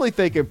would totally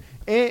thank him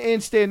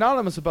and stay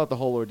anonymous about the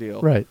whole ordeal.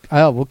 Right.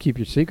 We'll keep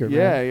your secret.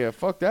 Yeah, man.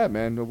 fuck that,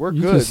 man. We're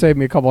You good. just saved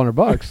me a couple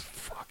 $100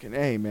 Fucking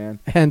A, man.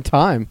 and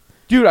time.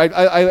 Dude,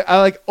 I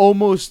like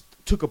almost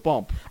took a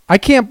bump. I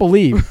can't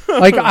believe.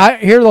 Like I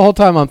here the whole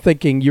time I'm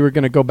thinking you were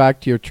going to go back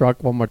to your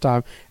truck one more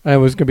time and it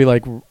was going to be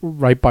like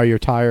right by your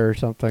tire or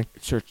something.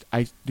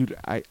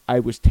 I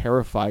was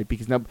terrified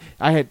because now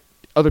I had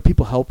other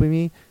people helping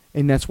me,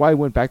 and that's why I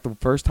went back the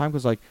first time,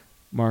 because like,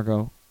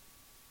 Margo,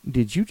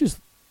 did you just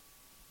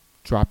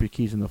drop your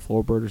keys in the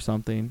floorboard or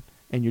something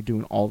and you're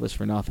doing all this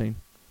for nothing?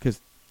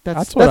 Because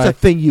that's a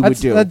thing you would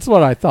do. That's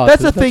what I thought.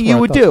 That's a thing you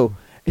would do.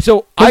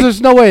 So there's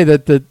no way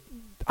that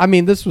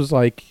this was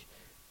like,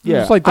 yeah, it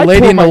was like the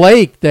lady in the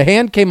lake. The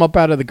hand came up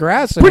out of the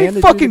grass. And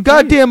pretty fucking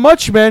goddamn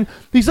much, man.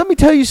 Because let me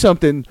tell you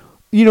something.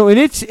 And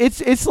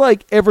it's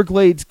like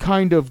Everglades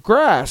kind of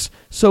grass,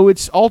 so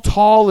it's all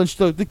tall and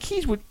stuff. The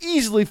keys would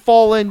easily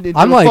fall into the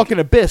fucking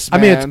abyss, man.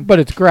 I mean, but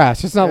it's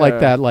grass. It's not like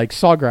that, like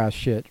sawgrass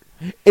shit.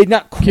 It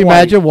not quite. Can you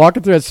imagine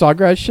walking through that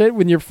sawgrass shit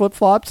when your flip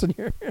flops and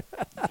your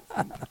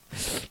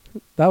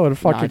that would have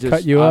fucking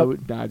cut you up.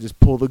 Just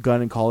pull the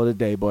gun and call it a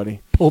day,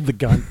 buddy. Pulled the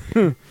gun.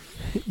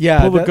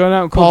 Yeah, pull the gun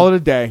out and call it a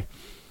day.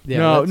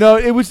 Yeah, no,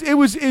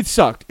 it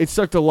sucked. It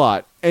sucked a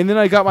lot. And then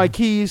I got my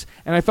keys,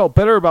 and I felt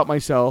better about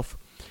myself.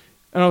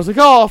 And I was like,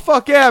 oh,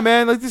 fuck yeah,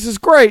 man. Like, this is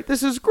great.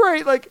 This is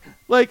great. Like,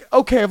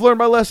 okay, I've learned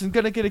my lesson.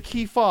 Gonna get a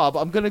key fob.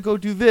 I'm gonna go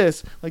do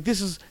this. Like,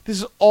 this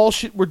is all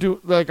shit we're doing.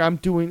 Like, I'm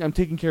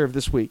taking care of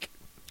this week.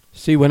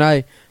 See, when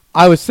I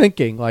was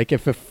thinking, like,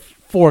 if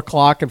 4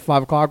 o'clock and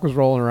 5 o'clock was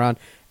rolling around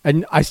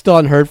and I still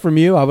hadn't heard from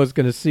you, I was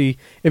going to see.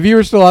 If you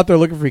were still out there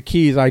looking for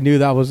keys, I knew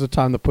that was the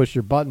time to push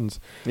your buttons.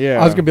 Yeah.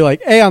 I was going to be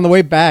like, hey, on the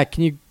way back,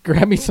 can you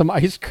grab me some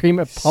ice cream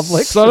at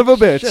Publix? Son of a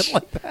bitch. Shit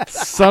like that.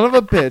 Son of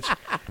a bitch.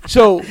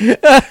 So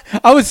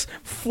I was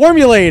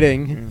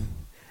formulating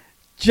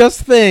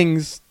just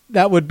things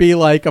that would be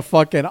like a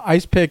fucking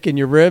ice pick in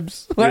your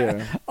ribs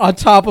on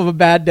top of a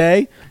bad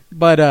day.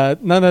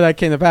 But none of that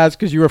came to pass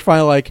because you were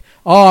finally like,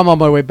 oh, I'm on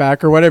my way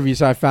back or whatever you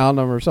said. I found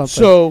them or something.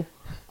 So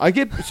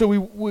we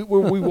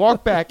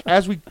walk back.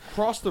 As we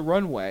cross the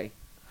runway,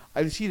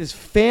 I see this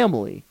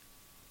family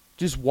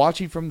just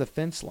watching from the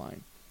fence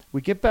line. We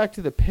get back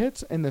to the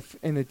pits, and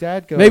the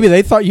dad goes. Maybe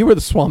they thought you were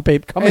the swamp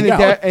ape coming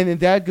out. And the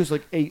dad goes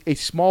like, a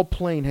small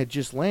plane had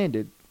just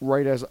landed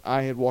right as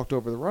I had walked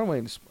over the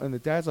runway, and the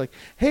dad's like,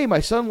 hey,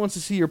 my son wants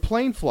to see your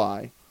plane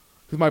fly,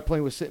 because my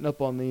plane was sitting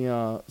up in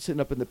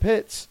the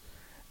pits,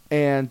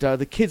 and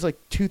the kid's like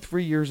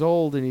 2-3 years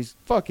old, and he's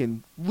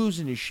fucking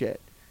losing his shit.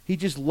 He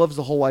just loves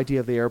the whole idea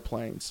of the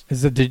airplanes.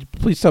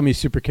 Please tell me you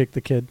super kicked the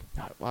kid.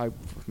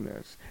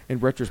 In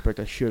retrospect,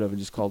 I should have and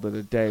just called it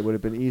a day. It would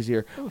have been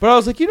easier. But I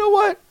was like, you know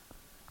what?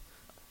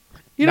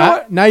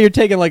 Now you're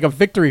taking like a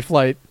victory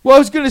flight. Well, I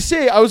was gonna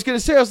say, I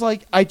was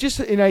like, I had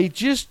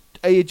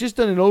just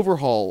done an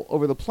overhaul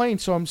over the plane,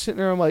 so I'm sitting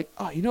there. I'm like,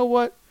 oh, you know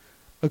what?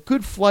 A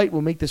good flight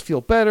will make this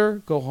feel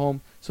better. Go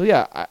home. So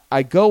yeah,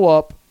 I go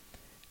up,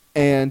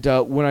 and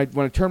when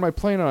I turn my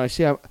plane on, I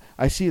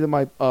see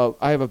that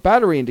I have a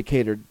battery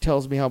indicator that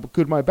tells me how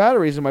good my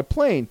battery is in my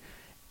plane,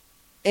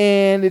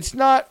 and it's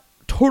not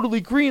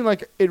totally green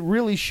like it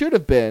really should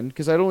have been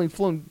because I'd only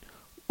flown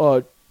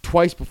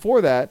twice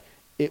before that.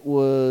 It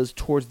was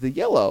towards the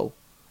yellow,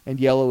 and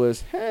yellow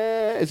is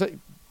it's like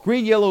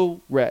green,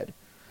 yellow, red,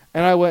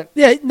 and I went,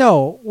 yeah,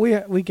 no,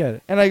 we get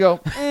it, and I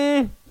go,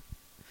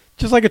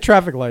 just like a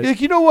traffic light.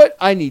 Like, you know what?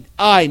 I need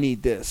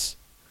this,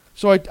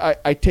 so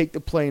I take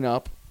the plane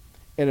up,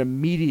 and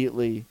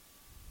immediately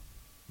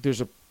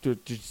there's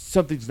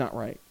something's not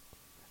right.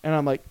 And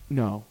I'm like,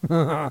 no.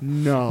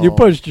 You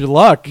pushed your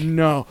luck.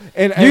 No.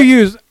 And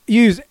you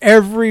use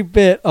every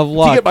bit of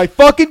luck to get my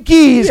fucking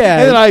keys,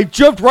 and then I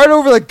jumped right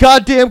over the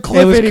goddamn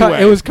cliff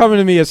anyway. It was coming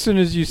to me as soon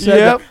as you said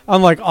that.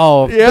 I'm like,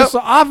 oh, this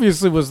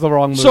obviously was the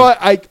wrong move. So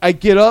I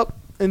get up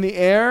in the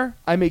air,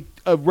 I make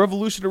a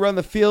revolution around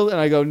the field,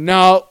 and I go,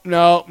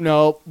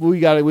 no, we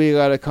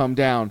gotta come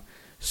down.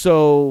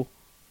 So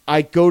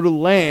I go to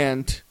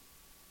land,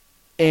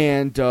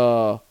 and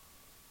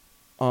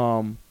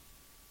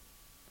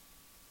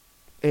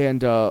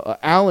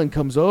Alan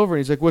comes over and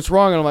he's like, "What's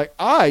wrong?" And I'm like,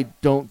 "I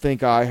don't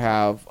think I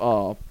have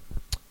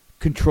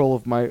control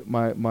of my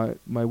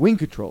wing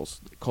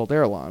controls called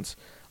ailerons.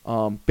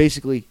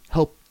 Basically,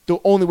 help the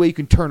only way you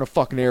can turn a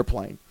fucking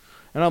airplane."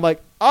 And I'm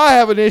like, "I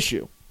have an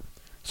issue."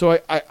 So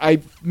I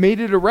made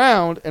it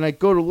around and I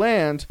go to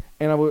land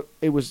and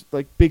it was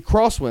like big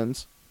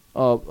crosswinds,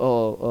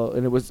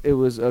 and it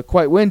was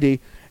quite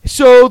windy.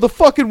 So the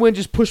fucking wind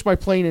just pushed my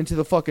plane into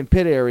the fucking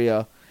pit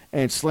area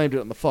and slammed it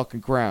on the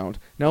fucking ground.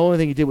 Now, the only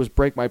thing it did was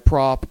break my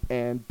prop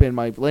and bend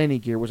my landing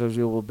gear, which I was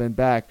able to bend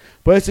back.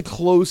 But it's the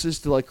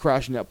closest to like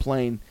crashing that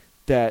plane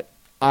that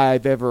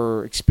I've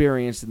ever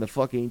experienced in the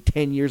fucking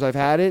 10 years I've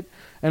had it.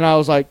 And I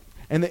was like,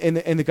 and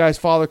the guy's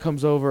father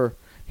comes over.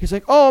 He's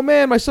like, "Oh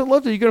man, my son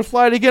loved it. You gonna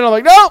fly it again?" I'm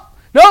like,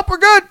 "Nope, we're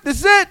good. This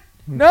is it.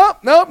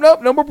 Nope.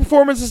 No more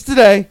performances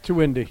today. Too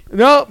windy.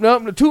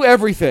 Nope. To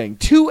everything.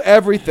 To."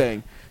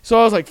 So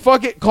I was like,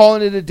 fuck it,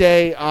 calling it a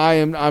day.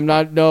 I'm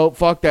not, no,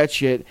 fuck that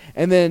shit.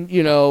 And then,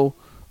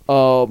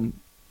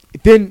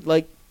 then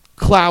like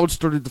clouds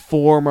started to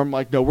form. I'm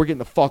like, no, we're getting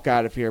the fuck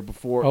out of here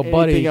before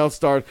anything else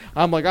started.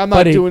 I'm like, I'm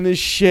not doing this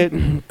shit.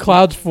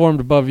 Clouds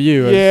formed above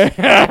you. Yeah.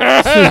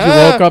 As soon as you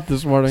woke up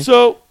this morning.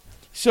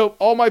 So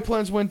all my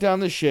plans went down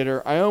the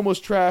shitter. I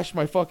almost trashed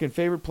my fucking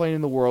favorite plane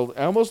in the world.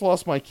 I almost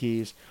lost my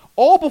keys.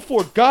 All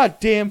before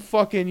goddamn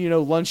fucking,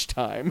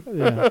 lunchtime.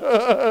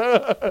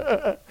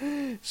 Yeah.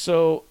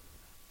 So,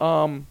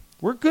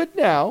 we're good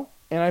now,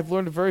 and I've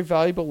learned a very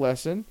valuable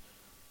lesson.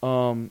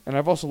 And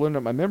I've also learned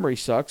that my memory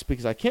sucks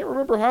because I can't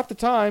remember half the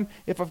time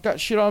if I've got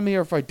shit on me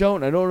or if I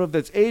don't. I don't know if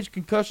that's age,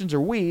 concussions,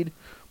 or weed,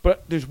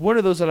 but there's one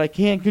of those that I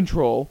can't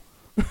control.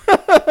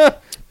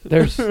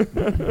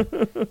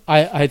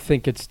 I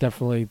think it's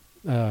definitely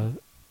the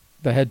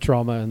head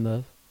trauma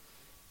and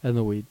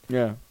the weed.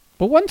 Yeah.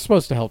 But one's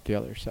supposed to help the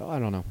other, so I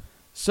don't know.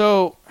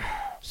 So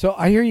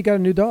I hear you got a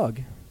new dog.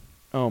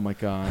 Oh my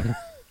god.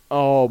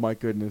 Oh my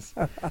goodness.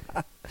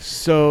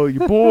 So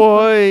your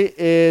boy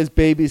is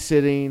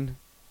babysitting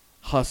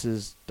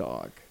Huss's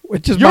dog,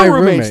 which is my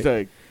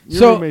roommate.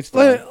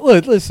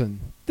 Listen,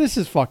 this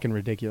is fucking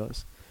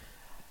ridiculous.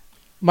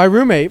 My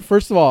roommate,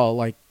 first of all,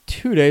 like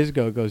 2 days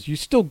ago, goes, "You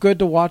still good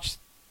to watch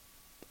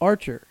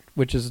Archer?"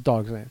 Which is the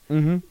dog's name.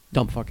 Mm-hmm.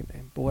 Dumb fucking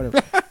name, but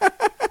whatever.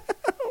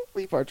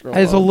 Leave Archer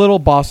As a alone. little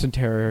Boston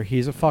Terrier,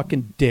 he's a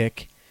fucking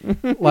dick.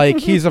 Like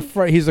he's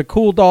a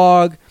cool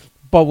dog,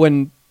 but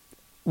when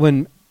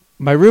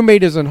my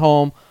roommate isn't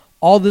home,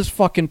 all this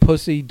fucking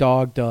pussy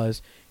dog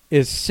does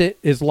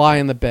is lie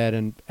in the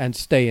bed and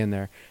stay in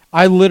there.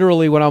 I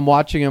literally, when I'm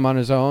watching him on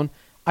his own,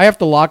 I have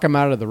to lock him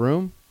out of the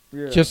room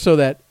just so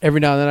that every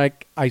now and then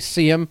I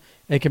see him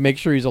and can make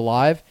sure he's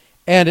alive.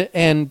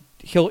 And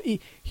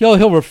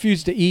he'll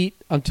refuse to eat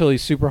until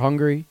he's super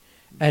hungry,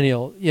 and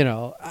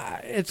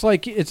it's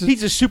like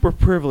he's a super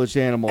privileged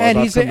animal, and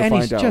he's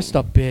just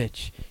a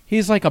bitch.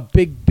 He's like a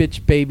big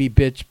bitch baby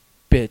bitch,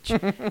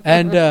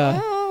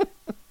 and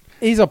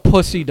he's a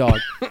pussy dog.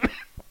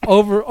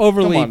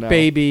 Overly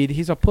babied.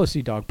 He's a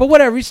pussy dog. But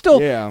whatever,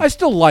 I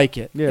still like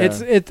it.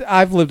 Yeah.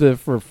 I've lived it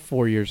for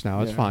 4 years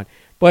now. It's fine.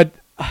 But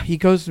he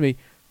goes to me,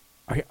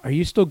 are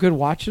you still good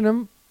watching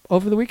him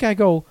over the week? I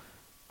go,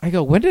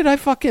 when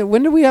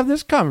did we have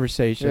this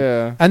conversation?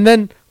 Yeah. And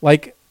then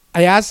like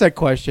I asked that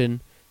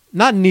question,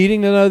 not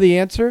needing to know the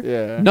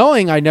answer,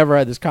 knowing I never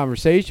had this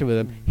conversation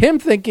with him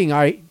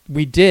thinking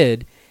we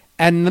did,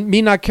 and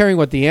me not caring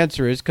what the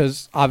answer is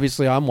because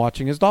obviously I'm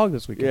watching his dog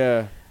this weekend.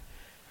 Yeah.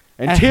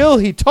 Until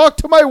he talked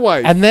to my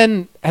wife. And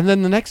then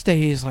the next day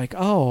he's like,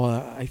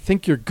 I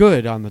think you're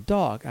good on the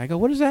dog. I go,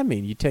 what does that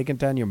mean? You taking it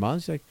down to your mom?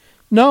 He's like,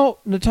 no,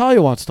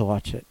 Natalia wants to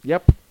watch it.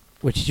 Yep.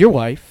 Which is your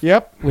wife.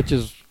 Yep. Which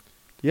is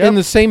in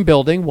the same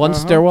building, one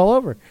stairwell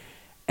over.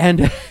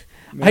 And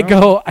I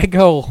go,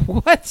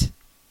 what?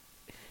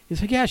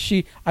 He's like, yeah,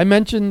 I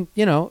mentioned,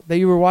 that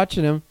you were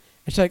watching him.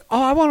 And she's like,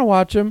 oh, I want to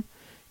watch him.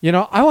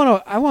 I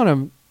want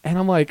him. And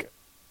I'm like,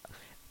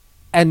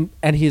 and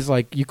he's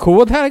like, you cool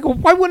with that? I go,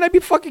 why wouldn't I be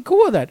fucking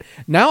cool with that?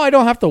 Now I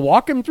don't have to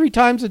walk him 3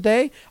 times a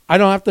day. I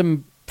don't have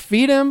to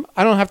feed him.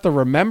 I don't have to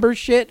remember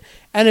shit.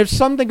 And if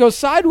something goes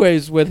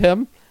sideways with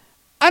him,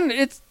 I'm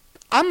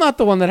not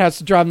the one that has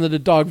to drive him to the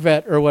dog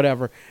vet or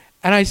whatever.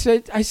 And I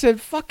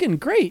said, fucking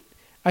great.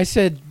 I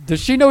said, does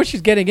she know what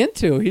she's getting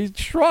into? He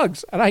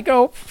shrugs. And I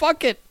go,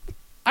 fuck it.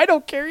 I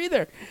don't care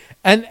either.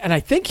 And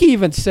I think he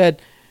even said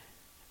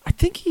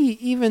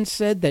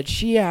that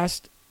she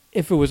asked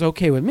if it was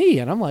okay with me.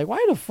 And I'm like,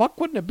 why the fuck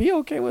wouldn't it be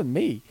okay with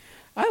me?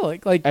 I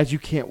like as you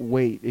can't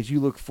wait, as you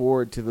look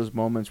forward to those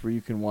moments where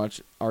you can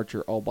watch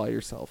Archer all by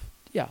yourself.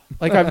 Yeah.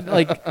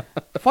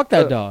 Fuck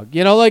that dog.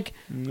 The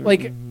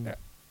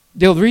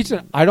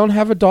reason I don't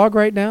have a dog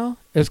right now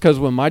is because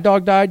when my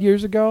dog died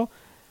years ago,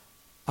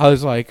 I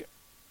was like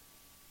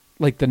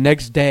the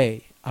next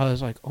day, I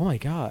was like, oh my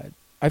God,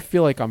 I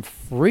feel like I'm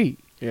free.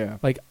 Yeah.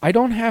 Like I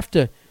don't have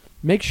to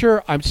make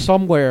sure I'm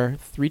somewhere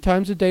 3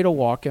 times a day to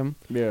walk him,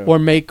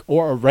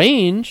 or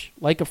arrange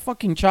like a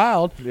fucking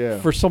child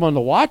for someone to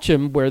watch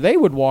him where they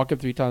would walk him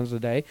 3 times a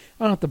day.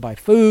 I don't have to buy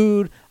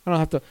food. I don't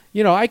have to,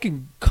 I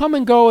can come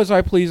and go as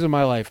I please in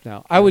my life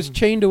now. I was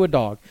chained to a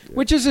dog,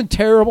 which isn't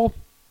terrible.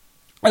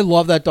 I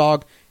love that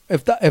dog.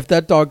 If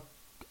that dog,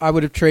 I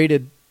would have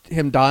traded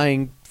him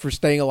dying for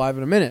staying alive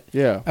in a minute.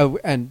 Yeah.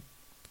 And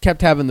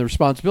kept having the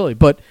responsibility.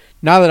 But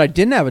now that I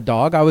didn't have a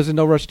dog, I was in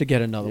no rush to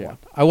get another one.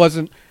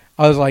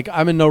 I was like,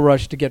 I'm in no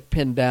rush to get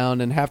pinned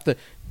down and have to,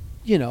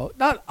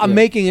 I'm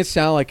making it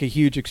sound like a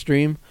huge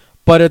extreme,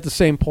 but at the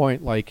same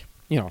point, it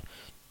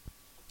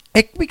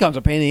becomes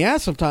a pain in the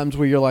ass sometimes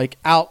where you're like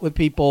out with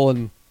people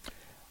and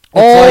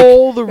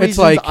the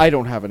reasons I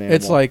don't have an animal.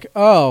 It's like,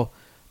 oh,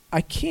 I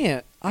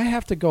can't. I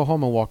have to go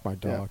home and walk my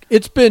dog. Yeah.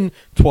 It's been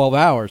 12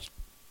 hours.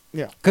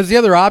 Yeah. Because the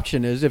other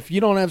option is if you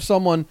don't have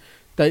someone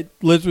that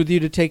lives with you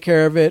to take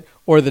care of it,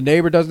 or the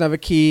neighbor doesn't have a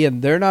key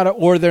and they're not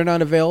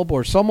available,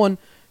 or someone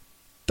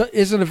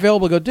isn't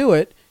available to go do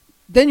it,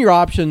 then your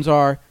options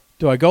are,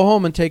 do I go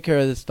home and take care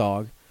of this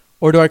dog,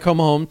 or do I come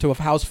home to a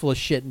house full of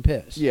shit and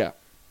piss? Yeah.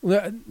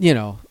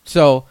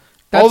 So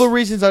all the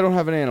reasons I don't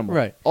have an animal.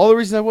 Right. All the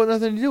reasons I want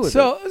nothing to do with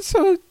it.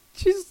 So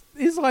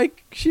he's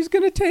like, she's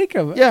going to take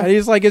him. Yeah. And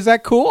he's like, is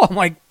that cool? I'm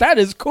like, that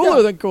is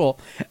cooler than cool.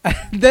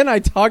 And then I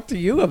talked to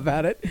you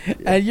about it,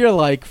 and you're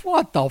like,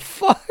 what the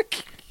fuck?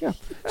 Yeah.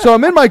 So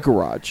I'm in my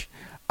garage.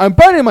 I'm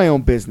minding my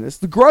own business.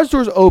 The garage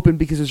door's open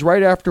because it's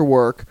right after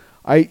work.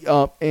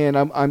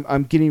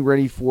 I'm getting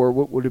ready for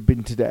what would have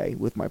been today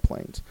with my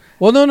planes.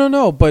 Well,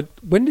 no. But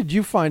when did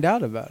you find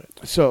out about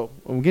it? So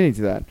I'm getting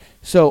to that.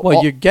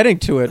 So you're getting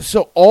to it.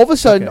 So all of a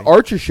sudden,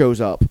 Archer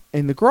shows up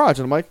in the garage,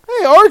 and I'm like,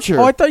 "Hey, Archer!"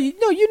 Oh, I thought you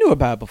knew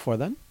about it before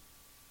then.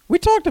 We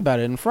talked about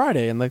it on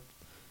Friday in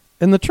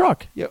the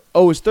truck. Yeah.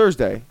 Oh, it was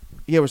Thursday.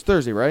 Yeah, it was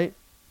Thursday, right?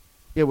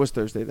 Yeah, it was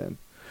Thursday then.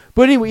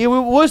 But anyway, it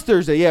was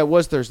Thursday. Yeah, it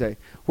was Thursday,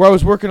 where I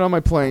was working on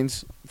my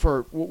planes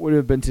for what would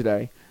have been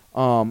today.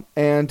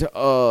 And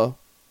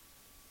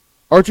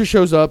Archer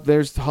shows up.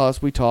 There's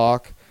Huss. We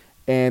talk,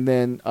 and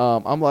then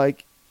I'm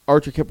like,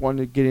 Archer kept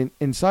wanting to get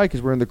inside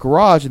because we're in the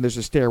garage and there's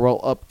a stairwell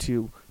up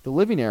to the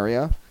living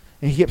area,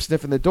 and he kept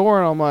sniffing the door,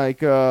 and I'm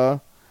like,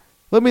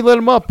 let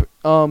him up,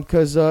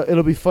 because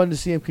it'll be fun to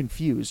see him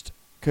confused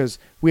because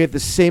we have the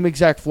same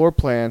exact floor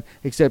plan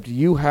except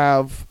you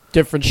have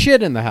different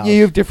shit in the house. Yeah,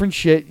 you have different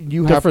shit.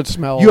 You different have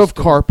smells. You have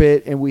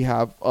carpet, and we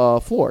have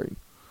flooring.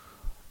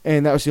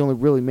 And that was the only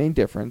really main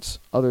difference,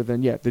 other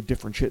than, the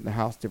different shit in the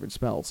house, different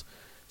smells.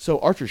 So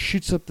Archer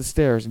shoots up the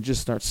stairs and just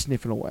starts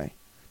sniffing away,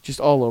 just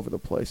all over the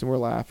place, and we're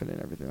laughing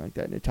and everything like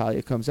that.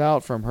 Natalia comes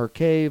out from her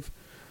cave,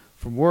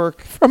 from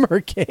work, From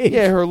her cave.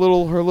 yeah, her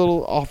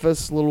little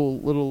office,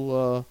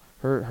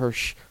 her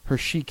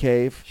she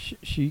cave.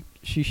 She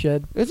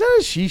shed. It's not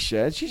a she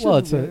shed. Well,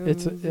 it's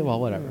a well,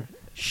 whatever.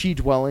 She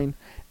dwelling,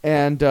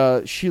 and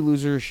she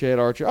loses her shit.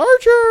 Archer,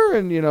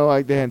 and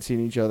they hadn't seen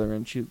each other,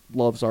 and she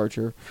loves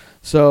Archer.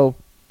 So,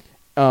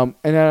 and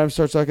Adam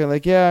starts talking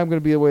like, yeah, I'm gonna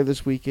be away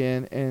this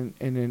weekend, and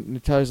then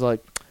Natalia's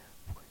like,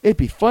 it'd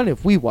be fun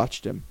if we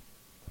watched him,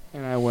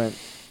 and I went.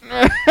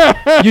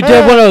 You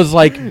did one of those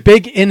like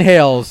big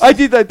inhales. I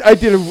did that. I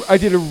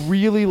did a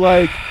really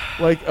like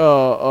one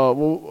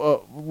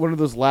of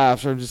those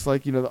laughs where I'm just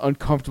like, the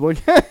uncomfortable.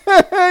 Like,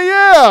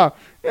 yeah,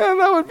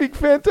 that would be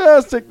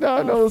fantastic.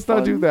 No, let's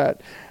not do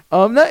that.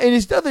 And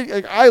it's nothing.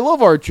 Like, I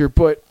love Archer,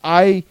 but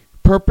I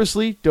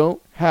purposely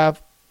don't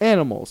have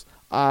animals.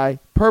 I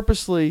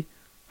purposely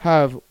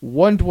have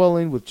one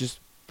dwelling with just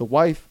the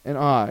wife and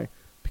I,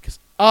 because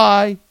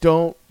I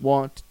don't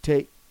want to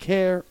take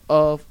care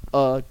of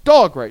a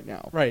dog right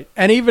now. Right.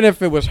 And even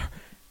if it was,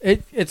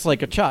 it's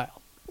like a child.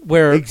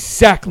 Where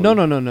exactly.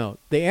 No.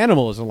 The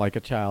animal isn't like a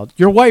child.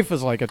 Your wife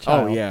is like a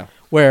child. Oh yeah.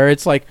 Where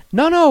it's like,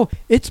 no,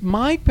 it's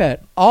my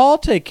pet. I'll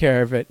take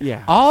care of it.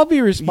 Yeah. I'll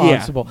be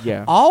responsible.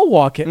 Yeah. I'll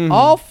walk it. Mhm.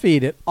 I'll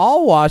feed it.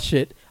 I'll wash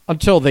it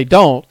until they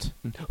don't.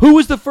 Who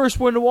was the first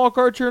one to walk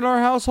Archer in our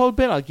household,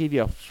 Ben? I'll give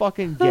you a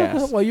fucking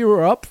guess. Well, you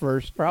were up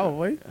first,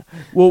 probably.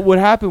 Well, what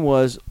happened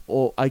was,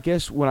 I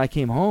guess when I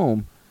came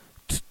home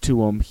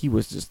to him, he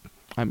was just.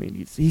 I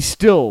mean, he's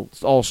still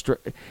all straight.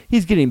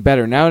 He's getting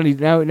better now.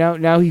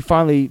 Now he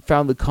finally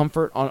found the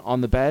comfort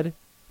on the bed.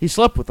 He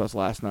slept with us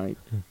last night,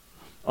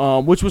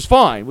 which is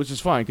fine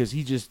because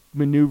he just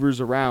maneuvers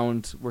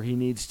around where he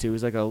needs to.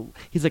 He's like a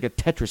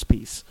Tetris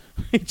piece.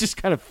 He just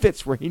kind of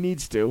fits where he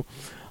needs to.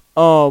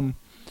 So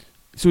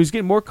he's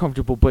getting more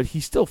comfortable, but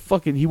he's still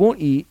he won't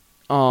eat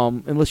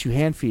unless you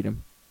hand feed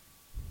him.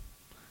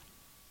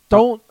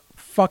 Don't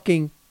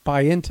fucking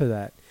buy into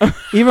that.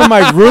 Even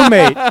my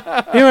roommate,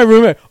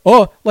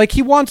 like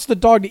he wants the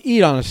dog to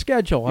eat on a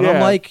schedule. And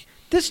I'm like,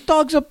 this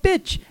dog's a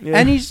bitch. Yeah.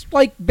 And he's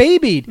like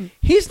babied.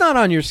 He's not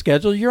on your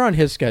schedule. You're on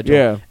his schedule.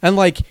 Yeah. And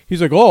like,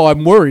 he's like, oh,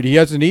 I'm worried. He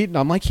hasn't eaten.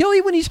 I'm like, he'll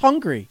eat when he's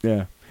hungry.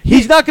 Yeah.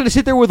 He's not going to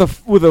sit there with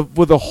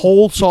a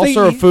whole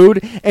saucer of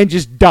food and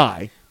just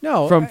die.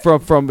 No.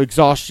 From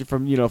exhaustion,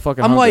 from,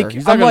 fucking I'm hunger. like,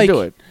 He's not going to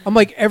do it. I'm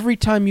like, every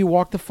time you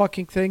walk the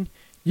fucking thing,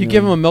 you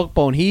give him a milk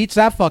bone. He eats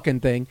that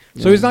fucking thing.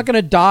 So he's not going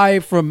to die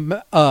from,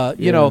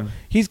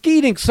 he's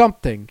eating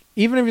something.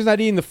 Even if he's not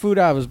eating the food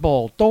out of his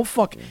bowl. Don't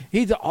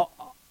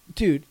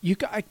dude,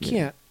 I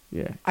can't.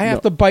 Yeah. I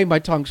have to bite my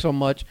tongue so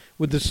much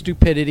with the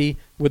stupidity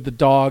with the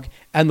dog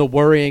and the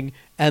worrying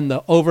and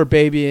the over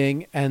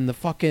babying and the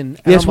fucking.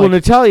 Yes, well,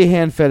 Natalia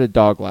hand fed a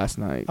dog last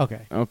night.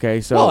 Okay,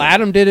 so. Well,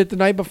 Adam did it the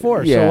night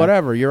before, so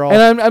whatever. You're all.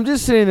 And I'm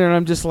just sitting there and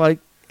I'm just like.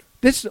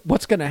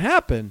 What's going to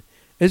happen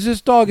is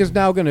this dog is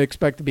now going to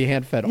expect to be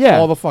hand fed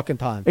all the fucking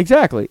time.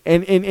 Exactly.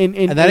 And that ain't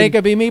going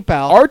to be me,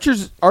 pal.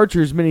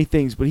 Archer's many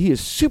things, but he is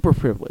super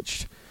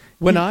privileged.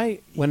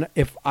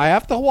 If I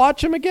have to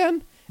watch him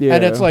again. Yeah.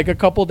 And it's like a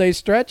couple days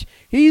stretch.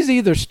 He's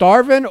either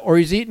starving or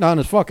he's eating on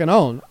his fucking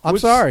own. I'm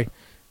sorry.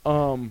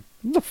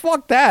 The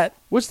fuck that.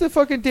 What's the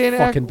fucking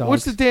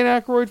What's the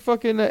Dan Aykroyd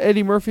fucking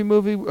Eddie Murphy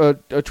movie?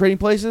 Trading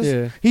Places.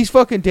 Yeah. He's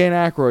fucking Dan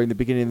Aykroyd in the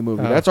beginning of the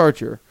movie. That's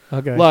Archer.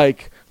 Okay.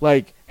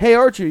 Like, hey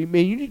Archer,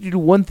 man, you need to do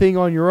one thing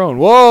on your own.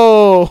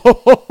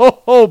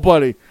 Whoa,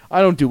 buddy,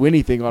 I don't do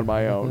anything on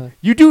my own.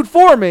 You do it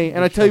for me,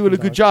 and I tell you what a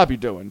good job you're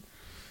doing.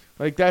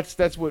 Like that's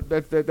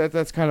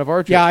kind of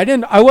Archer. Yeah,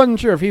 I wasn't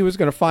sure if he was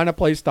going to find a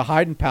place to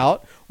hide and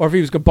pout, or if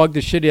he was going to bug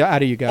the shit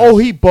out of you guys. Oh,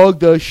 he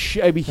bugged the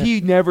shit. I mean,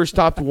 he never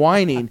stopped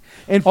whining.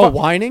 And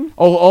whining?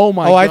 Oh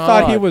my God! I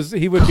thought he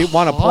would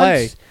want to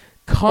play,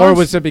 or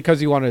was it because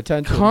he wanted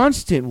attention?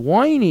 Constant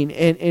whining,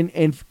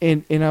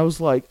 and I was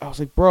like,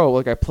 bro,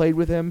 like I played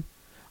with him,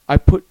 I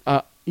put,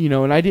 and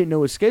I didn't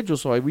know his schedule,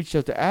 so I reached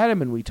out to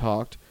Adam and we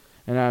talked.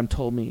 And Adam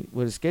told me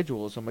what his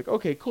schedule is. I'm like,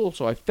 okay, cool.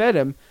 So I fed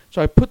him.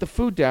 So I put the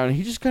food down, and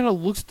he just kind of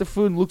looks at the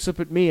food and looks up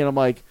at me, and I'm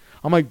like,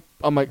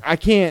 I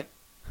can't,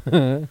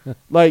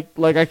 like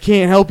I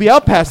can't help you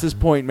out past this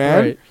point,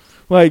 man. Right.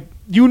 Like,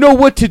 you know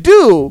what to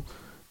do.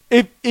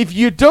 If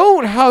you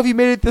don't, how have you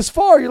made it this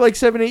far? You're like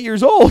 7, 8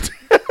 years old.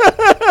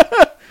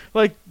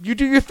 Like, you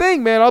do your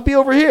thing, man. I'll be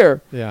over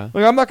here. Yeah.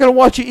 Like, I'm not gonna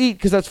watch you eat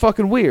because that's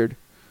fucking weird.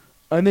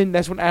 And then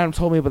that's when Adam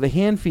told me about the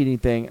hand feeding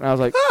thing, and I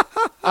was like,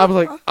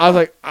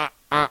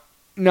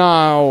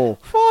 no.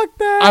 Fuck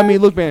that. I mean,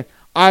 look, man,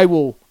 I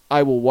will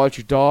watch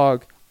your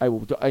dog. I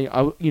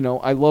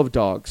love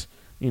dogs.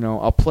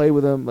 I'll play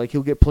with him. Like,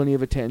 he'll get plenty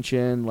of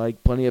attention,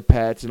 like plenty of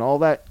pets and all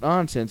that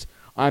nonsense.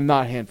 I'm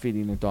not hand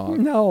feeding a dog.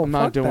 No, I'm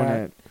not doing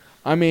it.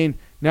 I mean,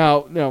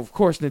 now, of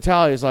course,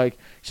 Natalia's like,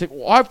 she's like,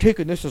 well, I've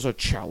taken this as a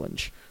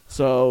challenge.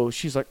 So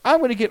she's like, I'm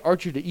going to get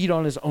Archer to eat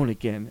on his own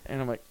again.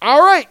 And I'm like,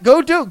 all right,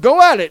 go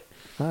at it.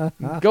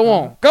 Go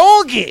on,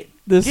 get in.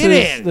 This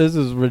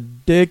is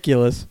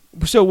ridiculous.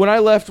 So when I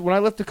left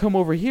to come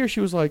over here, she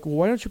was like, well,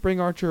 why don't you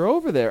bring Archer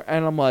over there?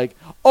 And I'm like,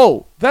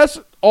 oh, that's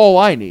all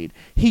I need.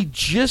 He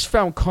just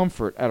found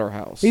comfort at our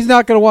house. He's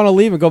not going to want to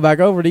leave and go back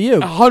over to you.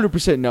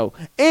 100% no.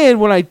 And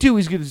when I do,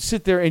 he's going to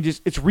sit there and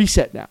it's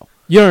reset now.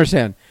 You don't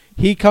understand.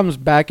 He comes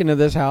back into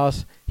this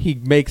house. He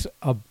makes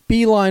a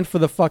beeline for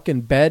the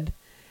fucking bed,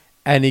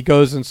 and he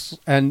goes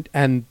and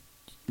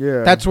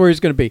Yeah. that's where he's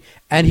going to be.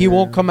 And he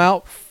won't come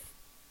out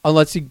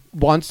unless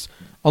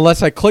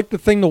I click the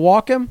thing to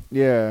walk him.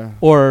 Yeah.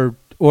 Or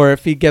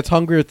if he gets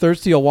hungry or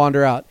thirsty, he'll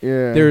wander out.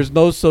 Yeah. There's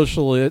no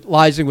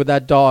socializing with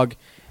that dog.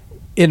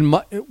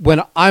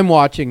 When I'm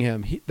watching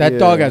him, that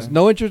dog has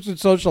no interest in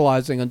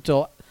socializing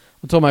until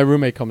my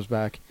roommate comes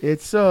back.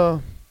 It's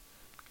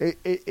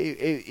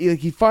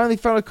he finally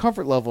found a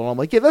comfort level, and I'm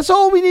like, yeah, that's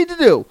all we need to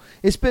do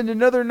is spend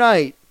another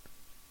night,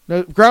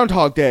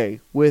 Groundhog Day,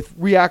 with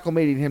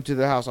reacclimating him to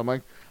the house. I'm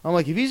like,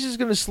 if he's just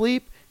gonna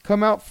sleep,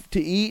 come out to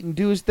eat and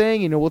do his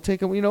thing, we'll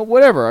take him,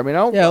 whatever. I mean,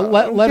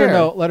 let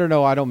her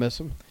know I don't miss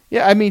him.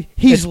 Yeah, I mean,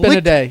 he's been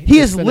a day. He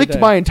has licked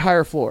my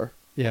entire floor.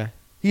 Yeah,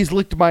 he's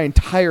licked my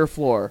entire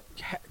floor.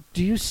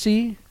 Do you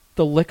see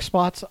the lick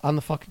spots on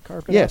the fucking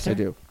carpet? Yes, I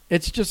do.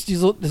 It's just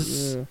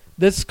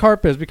this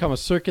carpet has become a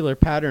circular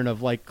pattern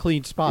of like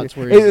clean spots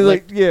where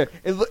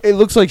it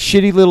looks like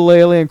shitty little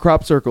alien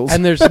crop circles.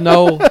 And there's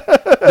no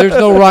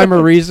rhyme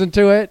or reason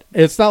to it.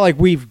 It's not like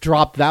we've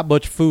dropped that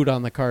much food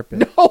on the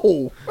carpet.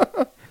 No.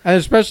 And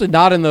especially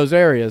not in those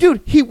areas.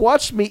 Dude, he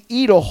watched me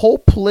eat a whole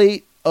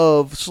plate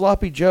of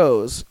sloppy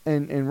joes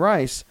and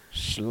rice.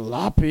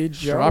 Sloppy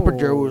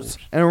joes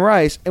and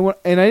rice, and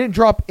I didn't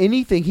drop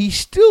anything. He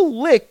still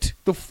licked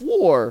the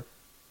floor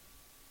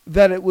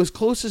that it was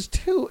closest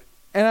to,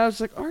 and I was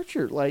like,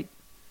 Archer,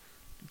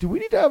 do we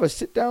need to have a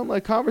sit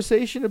down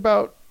conversation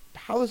about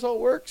how this all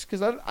works?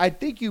 Because I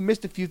think you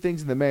missed a few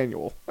things in the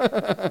manual.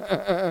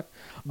 Yeah.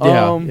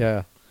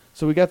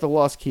 So we got the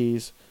lost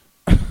keys.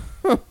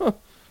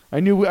 I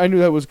knew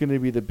that was going to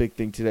be the big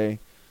thing today.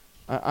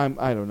 I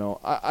don't know.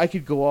 I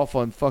could go off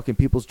on fucking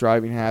people's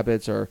driving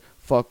habits or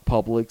fuck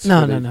Publix.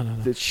 No.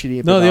 That's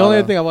shitty. No, the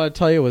only thing I want to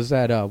tell you was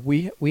that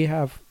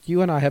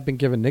you and I have been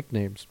given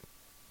nicknames.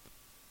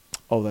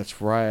 Oh,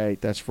 that's right.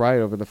 That's right.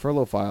 Over the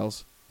furlough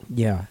files.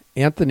 Yeah,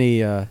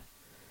 Anthony.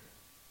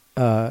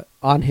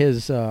 On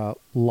his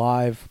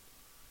live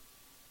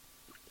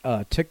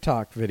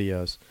TikTok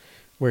videos,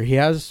 where he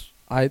has,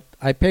 I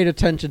paid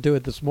attention to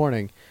it this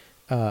morning,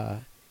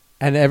 and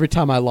every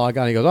time I log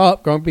on, he goes, "Oh,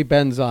 Grumpy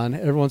Ben's on.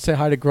 Everyone say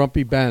hi to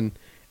Grumpy Ben,"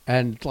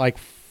 and a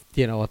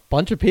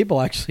bunch of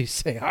people actually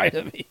say hi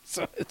to me,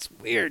 so it's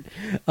weird.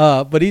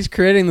 But he's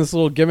creating this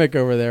little gimmick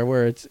over there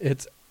where it's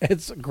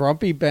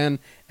Grumpy Ben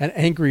and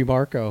Angry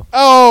Marco.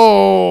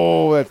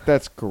 Oh,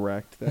 that's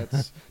correct.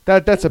 That's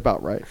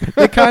about right.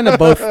 They're kind of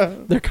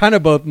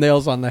both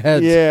nails on the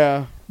head.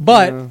 Yeah.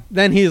 But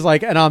then he's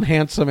like, and I'm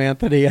Handsome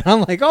Anthony, and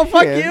I'm like, oh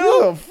fuck you,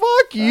 oh,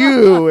 fuck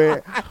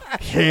you,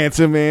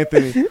 Handsome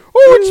Anthony.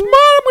 Oh, it's mine.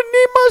 I'm gonna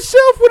name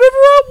myself whatever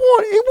I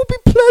want. It will be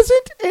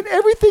pleasant, and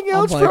everything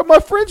else from my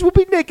friends will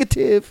be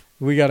negative.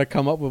 We got to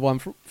come up with one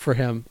for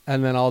him,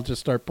 and then I'll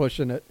just start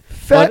pushing it.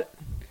 Fat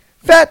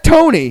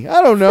Tony.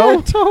 I don't know.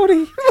 Fat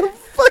Tony.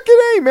 Fucking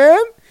A,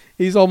 man.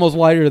 He's almost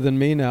lighter than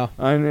me now.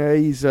 I know.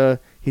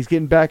 He's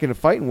getting back into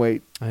fighting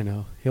weight. I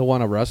know. He'll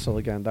want to wrestle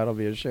again. That'll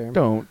be a shame.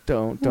 Don't.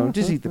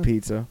 Just eat the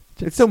pizza.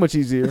 It's so much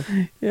easier.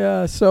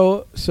 Yeah.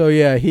 So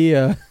yeah, he.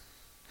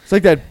 It's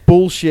like that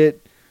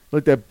bullshit.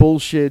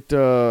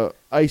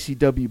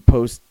 ICW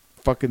post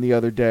fucking the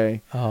other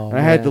day. Oh. And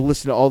I had to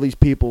listen to all these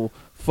people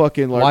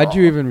fucking like. Why'd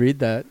you even read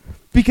that?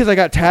 Because I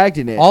got tagged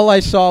in it. All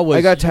I saw was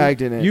I got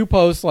tagged in it. You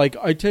post I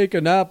take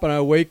a nap and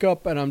I wake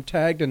up and I'm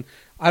tagged and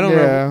I don't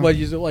know what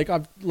you said.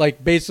 I'm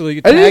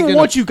basically. I didn't even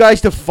want you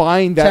guys to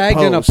find that tagged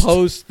post. in a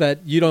post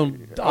that you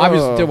don't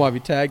obviously didn't want to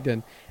be tagged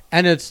in,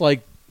 and it's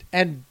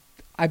and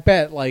I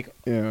bet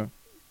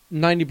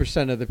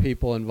 90% of the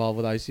people involved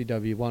with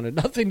ICW wanted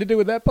nothing to do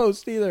with that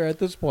post either. At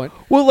this point,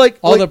 well,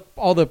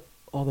 all the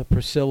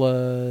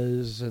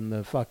Priscillas and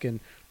the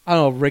fucking. I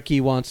don't know.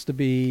 Ricky wants to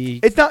be.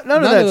 It's not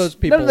none of those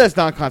people. None of that's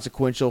non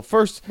consequential.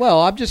 First,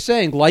 well, I'm just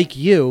saying, like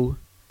you,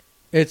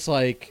 it's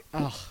like.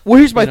 Ugh, well,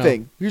 here's my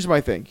thing. Here's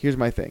my thing.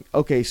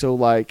 Okay,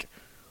 so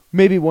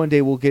maybe one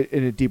day we'll get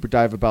in a deeper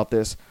dive about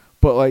this.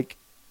 But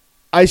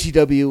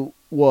ICW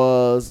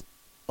was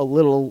a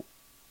little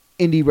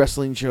indie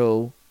wrestling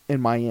show in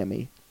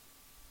Miami,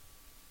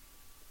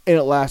 and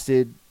it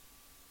lasted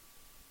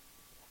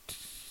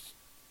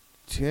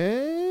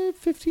 10,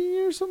 15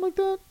 years, something like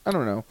that. I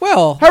don't know.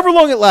 Well, however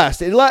long it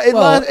lasted.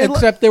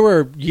 Except there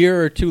were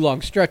year or two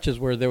long stretches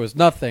where there was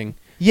nothing.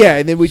 Yeah,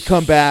 and then we'd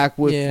come back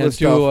with do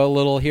stuff. A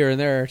little here and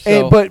there.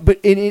 So. But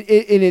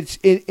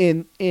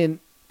in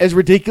as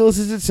ridiculous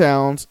as it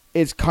sounds,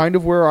 it's kind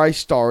of where I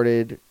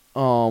started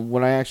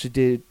when I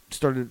actually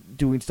started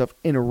doing stuff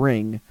in a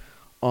ring,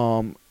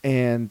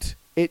 and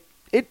it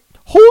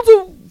holds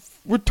a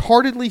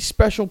retardedly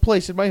special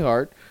place in my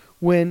heart.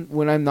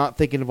 When I'm not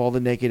thinking of all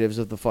the negatives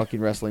of the fucking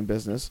wrestling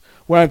business.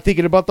 When I'm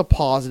thinking about the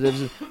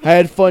positives. I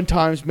had fun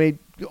times, made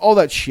all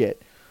that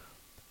shit.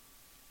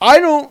 I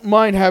don't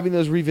mind having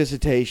those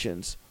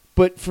revisitations,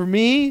 but for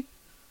me,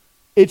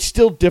 it's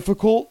still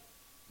difficult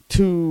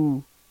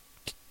to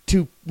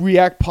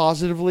react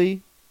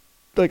positively.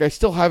 Like, I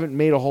still haven't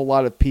made a whole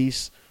lot of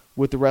peace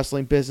with the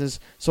wrestling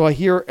business, so I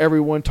hear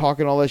everyone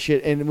talking all that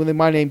shit, and when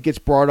my name gets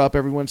brought up,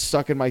 everyone's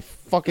sucking my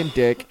fucking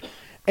dick.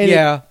 And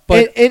yeah,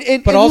 but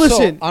also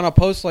listen, on a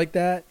post like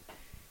that,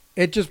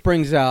 it just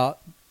brings out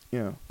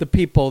the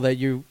people that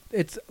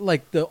it's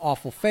like the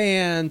awful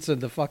fans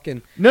and the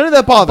fucking none of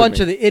that bothers me. A bunch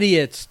of the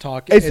idiots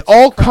talking. It's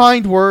all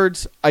kind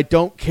words. I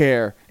don't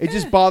care. It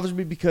just bothers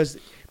me because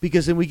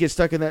then we get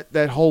stuck in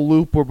that whole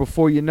loop where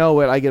before you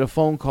know it, I get a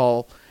phone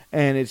call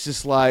and it's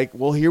just like,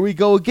 well, here we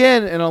go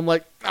again, and I'm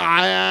like,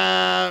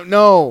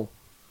 no,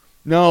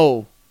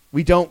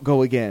 we don't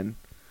go again.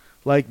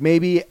 Like,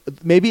 maybe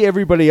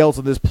everybody else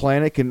on this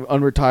planet can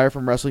unretire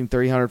from wrestling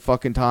 300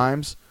 fucking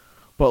times,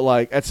 but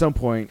like at some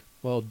point,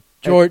 well,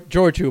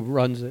 George who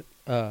runs it,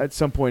 at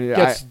some point,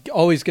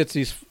 always gets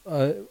these.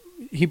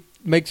 He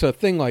makes a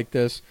thing like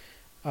this,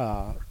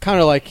 kind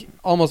of like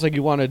almost like he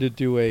wanted to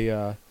do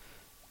a.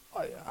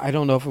 I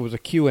don't know if it was a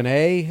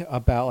Q&A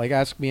about like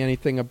ask me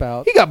anything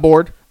about. He got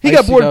bored. He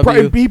got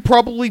bored. He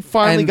probably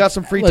finally got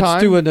some free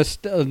time. Let's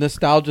do a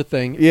nostalgia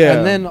thing. Yeah,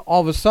 and then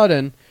all of a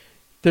sudden,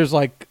 there's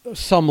like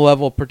some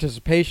level of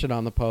participation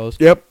on the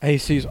post. Yep. And he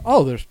sees,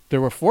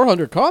 there were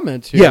 400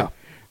 comments here.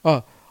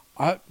 Yeah.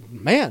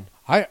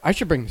 I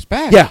should bring this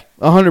back. Yeah,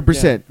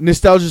 100%.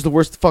 Nostalgia is the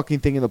worst fucking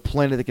thing in the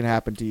planet that can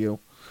happen to you.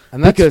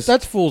 And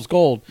that's fool's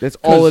gold. That's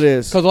all it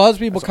is. Because a lot of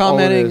people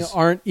commenting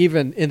aren't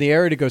even in the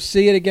area to go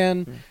see it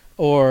again.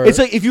 Or it's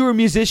like if you were a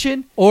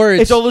musician, or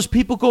it's all those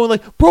people going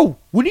like, bro,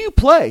 when do you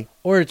play?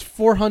 Or it's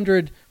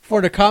 400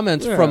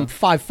 comments from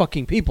 5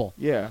 fucking people.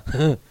 Yeah.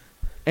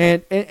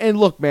 And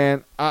look,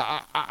 man,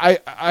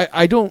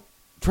 I don't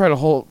try to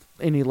hold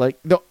any, like,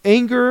 the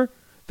anger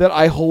that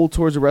I hold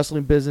towards the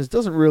wrestling business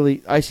doesn't really,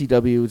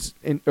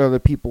 ICW or the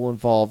people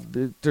involved,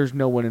 there's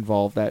no one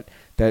involved that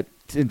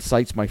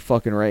incites my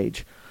fucking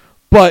rage.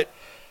 But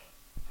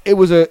it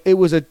was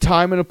a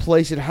time and a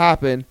place it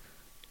happened,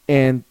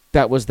 and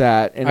that was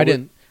that. And I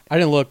didn't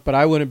look, but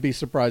I wouldn't be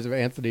surprised if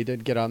Anthony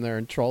didn't get on there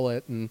and troll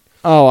it. And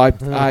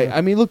I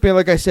mean, look, man,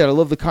 like I said, I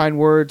love the kind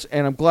words,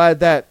 and I'm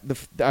glad that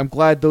I'm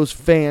glad those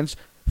fans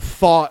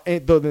thought,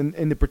 and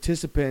the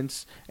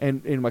participants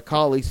and my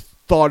colleagues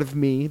thought of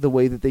me the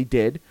way that they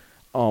did.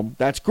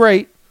 That's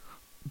great,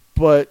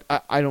 but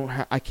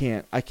I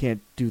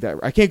can't do that.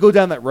 I can't go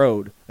down that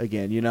road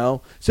again, you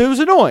know. So it was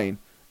annoying.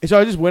 And so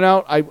I just went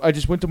out. I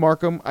just went to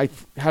Markham. I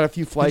had a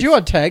few flights. Did you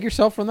untag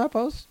yourself from that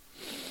post?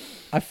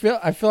 I feel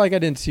like I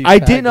didn't see. I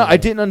didn't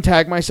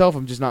untag myself.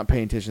 I'm just not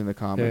paying attention to the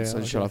comments. I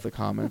just shut off the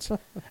comments.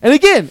 and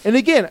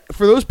again,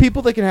 for those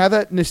people that can have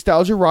that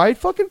nostalgia ride,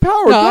 fucking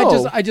power.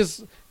 No, I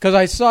just because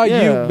I saw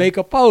you make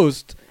a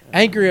post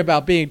angry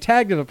about being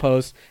tagged in a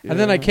post, and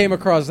then I came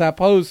across that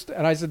post,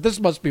 and I said, "This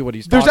must be what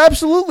he's." There's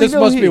absolutely this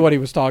must be what he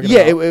was talking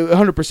about. Yeah, it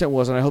 100%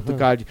 was, and I hope the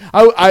guide.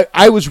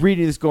 I was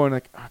reading this, going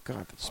like, "Oh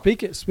God."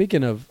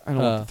 Speaking of, I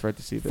don't want the thread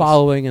to see this.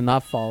 Following and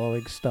not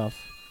following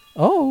stuff.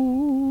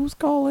 Oh, who's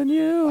calling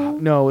you?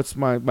 No, it's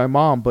my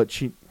mom,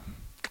 but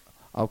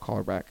I'll call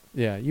her back.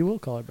 Yeah, you will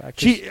call her back.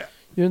 You're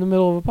in the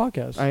middle of a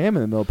podcast. I am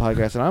in the middle of a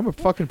podcast, and I'm a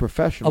fucking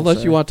professional.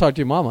 Unless you want to talk to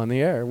your mom on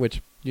the air,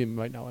 which you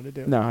might not want to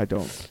do. No, I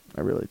don't. I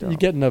really don't. You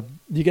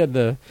get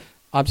the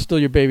I'm still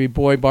your baby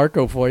boy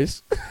Marco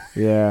voice.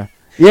 Yeah.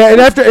 Yeah,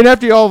 and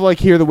after y'all like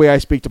hear the way I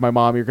speak to my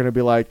mom, you're gonna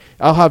be like,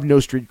 I'll have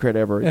no street cred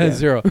ever again.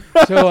 Zero.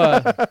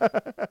 So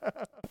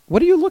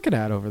what are you looking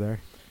at over there?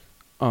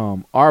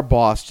 Our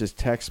boss just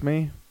texted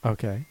me.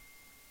 Okay.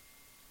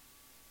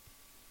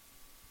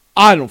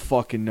 I don't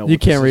fucking know. You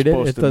what can't this read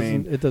is it. supposed to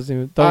mean. It doesn't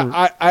even.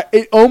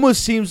 It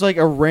almost seems like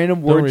a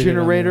random word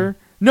generator.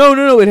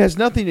 No. It has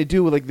nothing to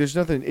do with like. There's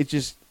nothing. It's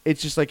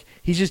just like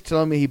he's just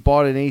telling me he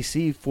bought an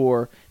AC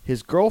for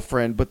his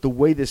girlfriend, but the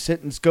way the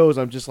sentence goes,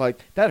 I'm just like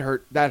that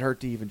hurt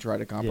to even try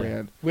to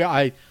comprehend.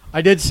 Yeah.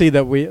 I did see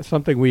that we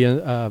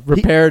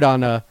repaired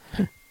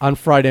on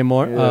Friday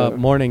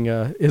morning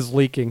is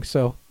leaking.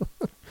 So.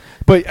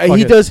 But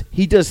he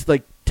does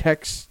like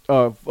text,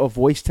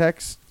 voice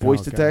text,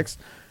 to text,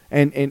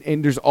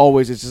 and there's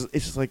always it's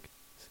just like,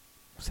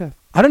 Seth.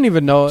 I don't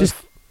even know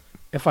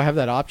if I have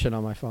that option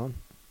on my phone.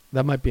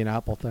 That might be an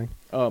Apple thing.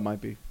 Oh, it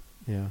might be.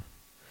 Yeah.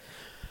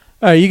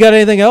 All right, you got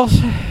anything else?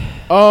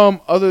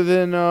 Other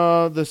than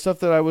the stuff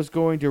that I was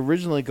going to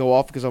originally go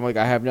off because I'm like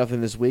I have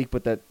nothing this week,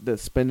 but the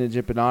spinach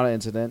empanada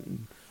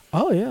incident.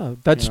 Oh yeah,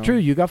 that's true.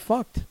 You got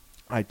fucked.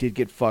 I did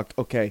get fucked.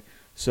 Okay.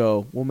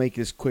 So we'll make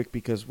this quick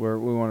because we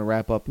want to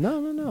wrap up.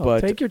 No.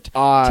 But take your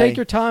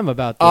time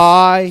about this.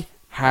 I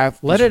have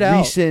let it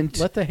out.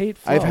 Let the hate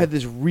flow. I've had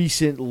this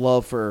recent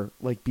love for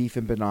like beef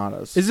and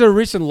bananas. Is it a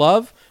recent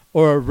love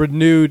or a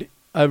renewed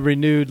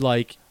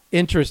like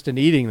interest in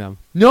eating them?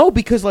 No,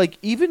 because like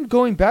even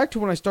going back to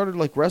when I started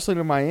like wrestling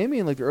in Miami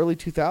in like the early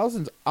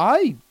 2000s,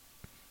 I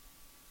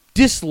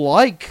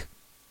disliked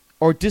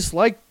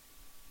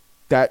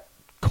that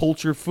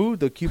culture food,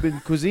 the Cuban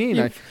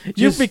cuisine.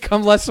 You've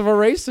become less of a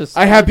racist.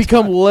 I have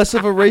become less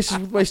of a racist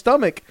with my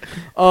stomach.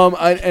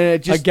 A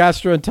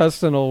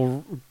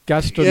gastronomical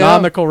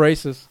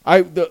racist.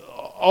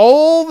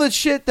 All the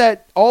shit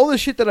that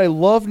I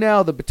love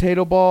now, the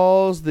potato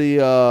balls, the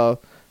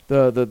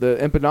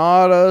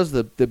empanadas,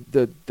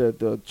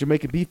 the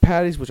Jamaican beef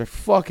patties, which I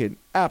fucking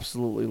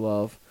absolutely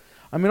love.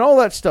 I mean, all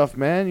that stuff,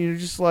 man. You're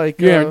just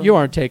like you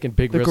aren't taking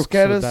big risks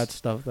croquettes, with that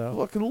stuff, though. I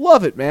fucking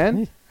love it,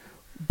 man.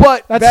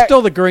 But that's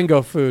still the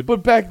gringo food.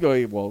 But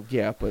well,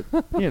 yeah, but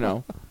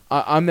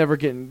I'm never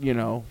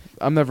getting,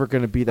 I'm never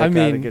gonna be that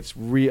guy that gets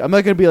real. I'm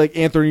not gonna be like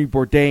Anthony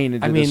Bourdain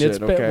and do this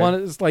shit,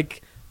 okay? It's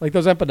like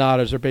those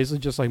empanadas are basically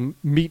just like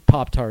meat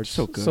Pop-Tarts.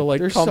 So good. So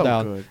like, they're calm so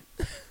down. Good.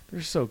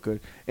 They're so good.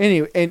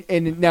 Anyway,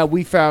 and now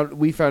we found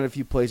a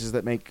few places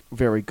that make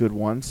very good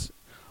ones.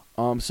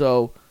 And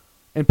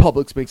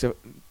Publix makes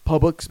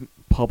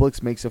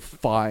a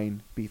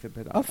fine beef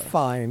empanada. A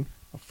fine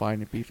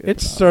beef empanada.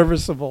 It's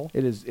serviceable.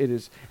 It is,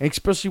 and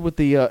especially with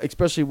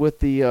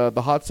the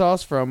hot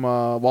sauce from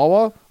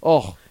Wawa.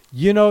 Oh,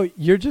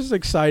 you're just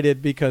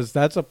excited because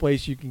that's a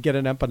place you can get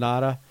an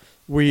empanada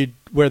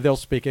where they'll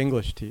speak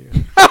English to you.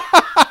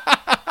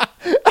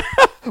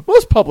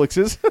 Most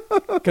Publixes.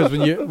 Because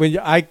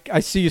I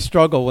see you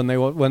struggle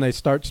when they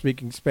start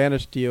speaking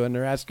Spanish to you and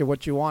they're asking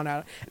what you want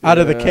out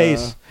of the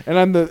case. And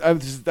I'm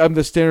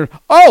the standard.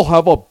 I'll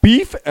have a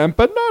beef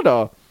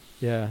empanada.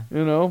 Yeah.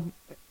 And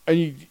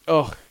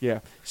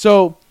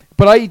So,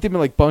 but I eat them in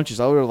like bunches.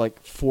 I order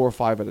like 4 or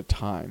 5 at a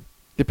time,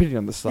 depending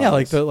on the size. Yeah,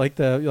 like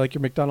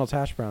your McDonald's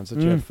hash browns that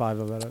you have 5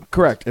 of at a.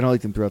 Correct, and I'll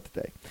eat them throughout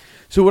the day.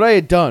 So what I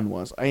had done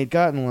was I had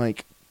gotten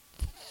like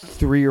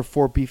 3 or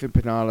 4 beef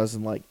empanadas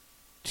and like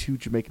 2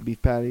 Jamaican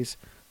beef patties,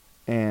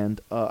 and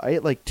I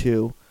ate like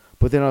 2.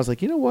 But then I was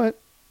like, you know what?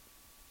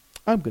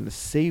 I'm gonna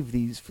save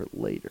these for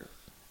later.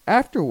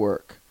 After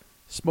work,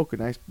 smoke a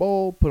nice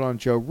bowl, put on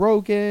Joe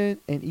Rogan,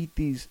 and eat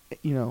these.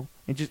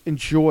 And just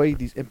enjoy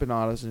these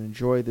empanadas and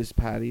enjoy these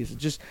patties and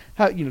just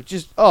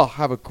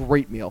have a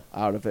great meal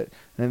out of it.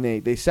 And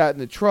they sat in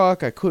the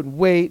truck. I couldn't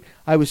wait.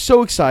 I was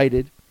so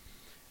excited.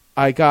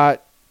 When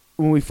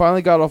we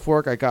finally got off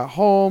work, I got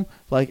home.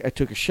 Like, I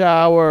took a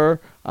shower.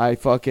 I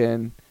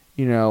fucking,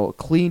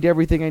 cleaned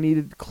everything I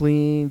needed to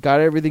clean. Got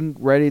everything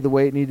ready the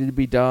way it needed to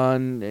be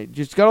done.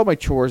 Just got all my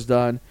chores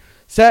done.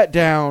 Sat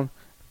down.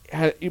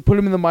 Put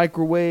them in the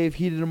microwave.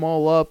 Heated them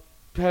all up.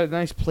 Had a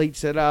nice plate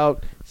set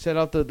out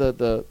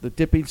the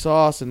dipping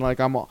sauce, and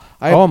like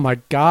oh my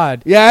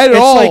god, yeah, I had it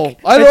all.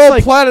 I had it all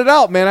plotted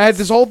out, man. I had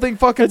this whole thing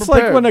fucking. It's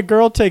prepared. like when a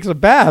girl takes a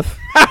bath.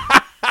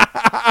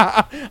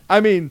 I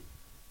mean,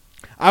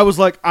 I was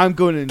like, I'm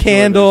going to enjoy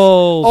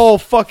candles. This. Oh,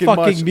 fucking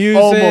much.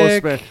 Music.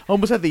 Almost, man.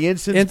 Almost had the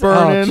incense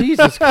burning. Oh,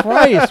 Jesus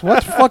Christ!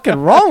 What's fucking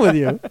wrong with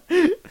you?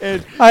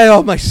 And I had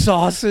all my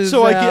sauces.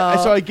 So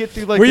I get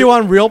through like. Were you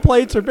on real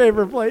plates or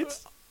paper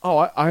plates? Oh,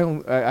 I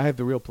have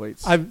the real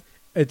plates.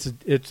 It's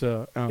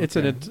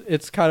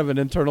kind of an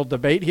internal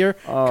debate here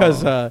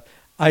because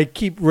I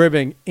keep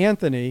ribbing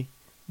Anthony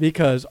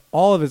because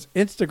all of his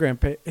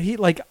Instagram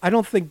I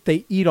don't think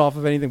they eat off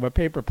of anything but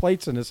paper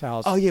plates in his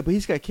house. Oh yeah, but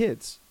he's got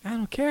kids. I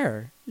don't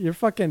care. You're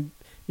an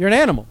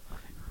animal.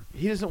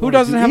 He doesn't. Who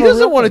doesn't have? He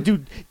doesn't want to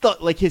do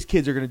like his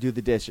kids are going to do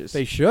the dishes.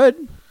 They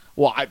should.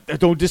 Well, I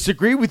don't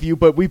disagree with you,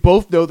 but we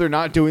both know they're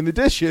not doing the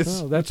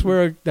dishes. Oh, that's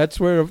where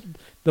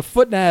the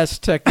foot and ass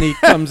technique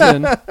comes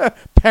in.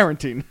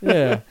 Parenting.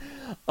 Yeah.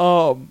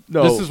 No.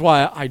 This is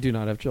why I do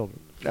not have children.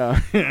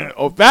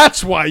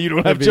 That's why you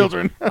don't have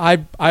children.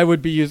 I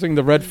would be using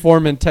the Red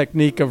Foreman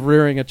technique of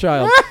rearing a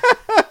child.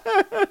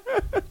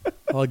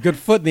 Well, a good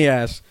foot in the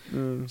ass.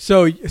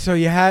 So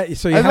you had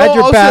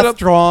your bath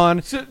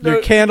drawn,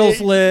 your candles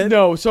lit.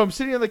 No, so I'm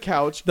sitting on the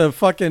couch. The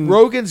fucking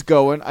Rogan's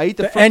going. I eat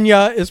the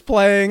Enya is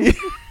playing.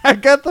 I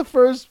got the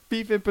first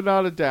beef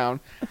empanada down,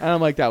 and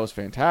I'm like, that was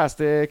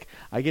fantastic.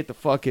 I get the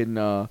fucking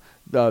the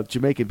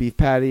Jamaican beef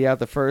patty out,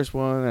 the first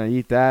one, and I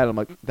eat that. I'm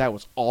like, that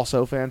was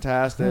also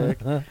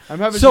fantastic. I'm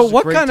having so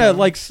what kind of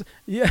like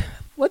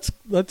let's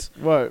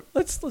what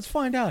let's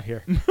find out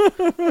here.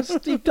 Let's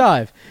deep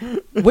dive.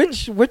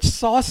 Which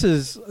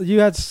sauces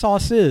you had?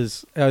 Sauces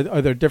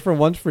are there different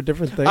ones for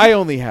different things? I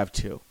only have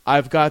 2.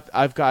 I've got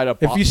a.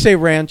 If you say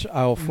ranch,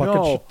 I'll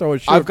fucking throw a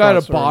shit. I've got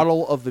a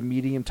bottle of the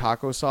medium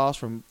taco sauce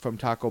from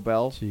Taco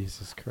Bell.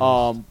 Jesus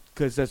Christ.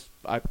 Because that's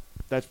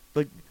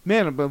like,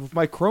 man, with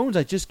my Crohn's,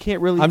 I just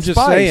can't really. I'm just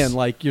saying,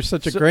 like, you're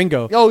such a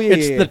gringo. Oh yeah,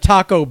 it's the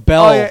Taco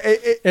Bell. Oh, yeah,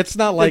 it's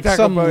not like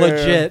some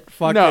legit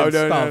fucking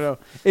stuff. No.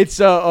 It's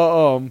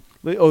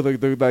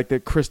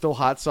the crystal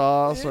hot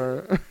sauce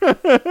or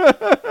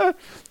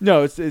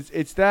no,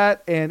 it's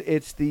that, and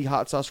it's the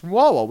hot sauce from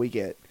Wawa we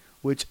get,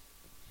 which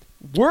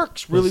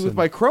works really with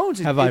my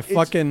Crohn's.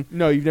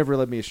 No, you've never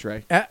led me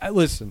astray.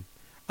 Listen.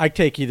 I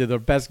take you to the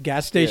best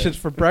gas stations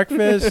for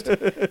breakfast.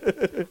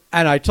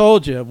 And I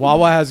told you,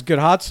 Wawa has good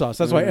hot sauce.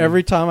 That's why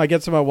every time I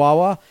get some at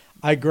Wawa,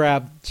 I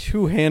grab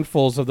 2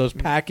 handfuls of those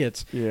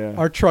packets. Yeah.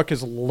 Our truck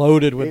is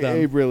loaded with them.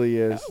 It really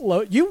is.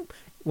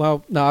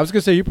 Well, no, I was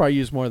gonna say you probably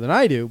use more than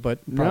I do, but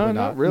No, probably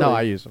not not. really. No,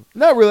 I use them.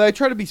 Not really. I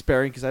try to be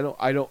sparing because I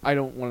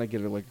don't want to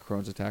get like a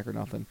Crohn's attack or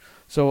nothing.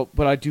 So,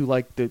 but I do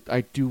like the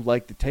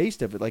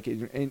taste of it. Like,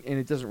 and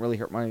it doesn't really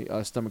hurt my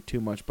stomach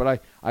too much.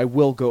 But I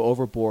will go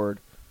overboard,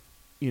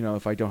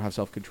 if I don't have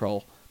self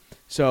control.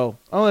 So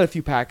I'll let a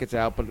few packets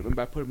out, but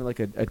I put them in like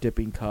a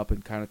dipping cup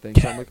and kind of thing.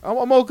 So I'm like,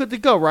 I'm all good to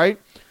go, right?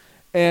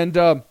 And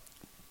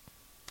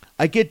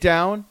I get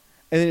down.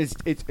 And then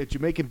it's a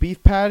Jamaican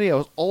beef patty. I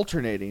was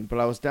alternating, but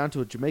I was down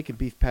to a Jamaican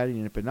beef patty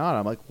and empanada.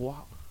 I'm like,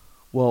 wow.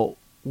 Well,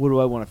 what do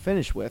I want to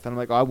finish with? And I'm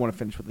like, I want to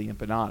finish with the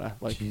empanada.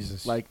 Like,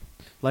 Jesus. Like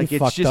You it's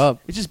fucked just up.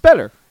 It's just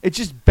better. It's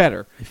just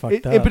better. You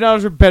fucked up.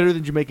 Empanadas are better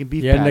than Jamaican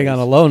beef You're patties. ending on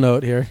a low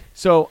note here.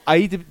 So I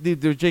eat the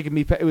Jamaican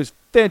beef patty. It was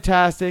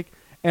fantastic.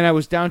 And I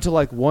was down to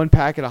like one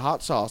packet of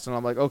hot sauce. And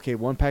I'm like, okay,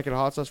 one packet of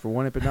hot sauce for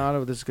one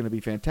empanada. This is going to be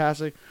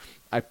fantastic.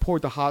 I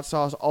poured the hot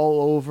sauce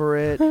all over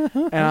it.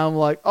 And I'm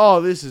like, oh,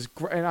 this is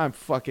great. And I'm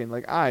fucking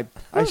like, I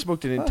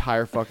smoked an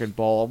entire fucking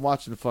bowl. I'm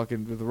watching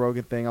the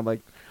Rogan thing. I'm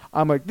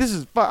like, this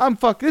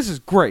is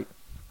great.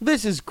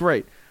 This is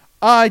great.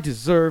 I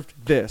deserved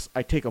this.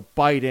 I take a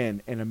bite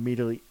in, and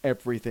immediately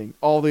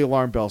all the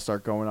alarm bells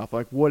start going off.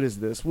 Like, what is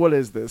this? What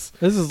is this?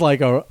 This is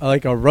like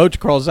a roach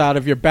crawls out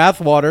of your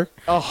bathwater.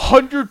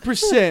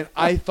 100%.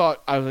 I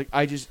thought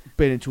I just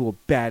bit into a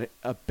bad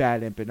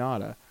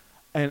empanada,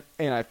 and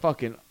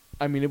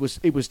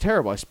it was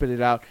terrible. I spit it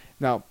out.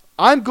 Now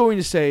I'm going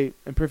to say,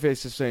 and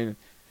preface this saying,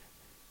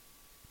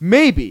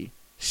 maybe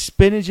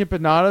spinach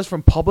empanadas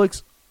from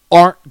Publix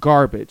aren't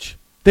garbage.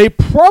 They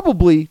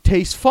probably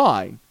taste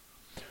fine.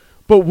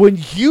 But when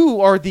you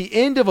are at the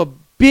end of a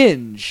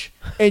binge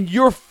and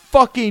you're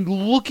fucking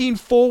looking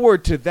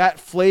forward to that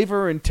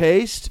flavor and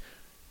taste,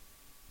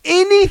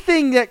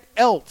 anything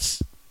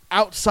else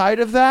outside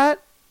of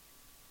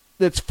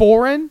that's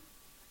foreign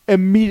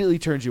immediately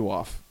turns you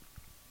off.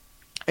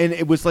 And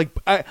it was like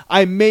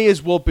I may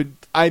as well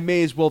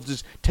have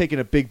just taken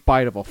a big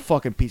bite of a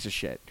fucking piece of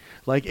shit.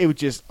 Like, it was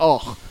just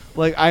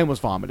like I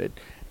almost vomited,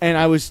 and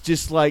I was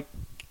just like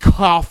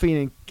coughing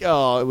and it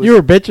was. You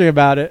were bitching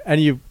about it,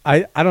 and I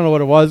don't know what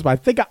it was, but I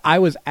think I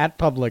was at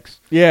Publix.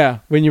 Yeah.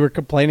 When you were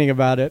complaining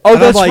about it. Oh,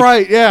 And that's I'm like,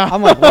 right. Yeah.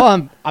 I'm like, well,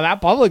 I'm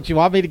at Publix. You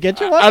want me to get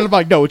you one? I'm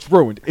like, no, it's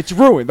ruined. It's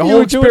ruined. The You whole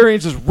were doing-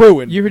 experience is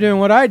ruined. You were doing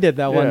what I did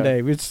that one Yeah. day.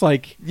 It's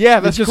like, Yeah,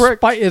 that's it's just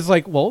correct. It's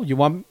like, well, you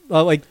want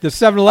like the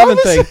 7-Eleven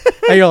thing,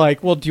 and you're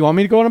like, well, do you want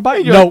me to go on a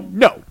bite? You're No, like,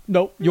 no.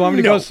 no. You want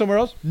me to No. go somewhere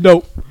else?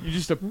 No. You're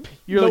just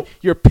Nope.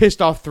 you're a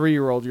pissed off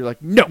 3-year-old. You're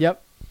like, no.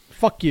 Yep.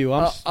 Fuck you.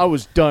 I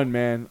was done,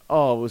 man.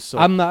 Oh, it was so.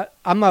 I'm not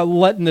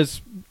letting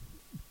this.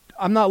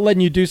 I'm not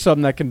letting you do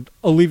something that can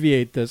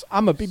alleviate this.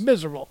 I'm gonna be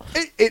miserable.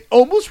 It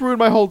almost ruined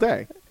my whole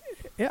day.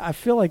 Yeah, I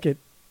feel like it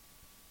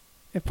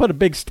put a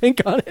big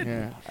stink on it.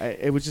 Yeah,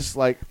 it was just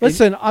like.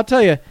 Listen, I'll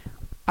tell you,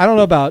 I don't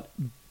know about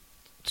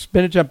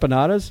spinach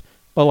empanadas,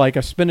 but like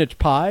a spinach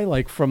pie,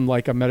 like from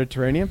like a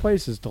Mediterranean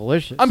place, is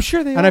delicious. I'm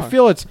sure they and are. I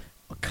feel it's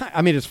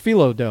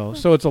phyllo dough,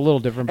 so it's a little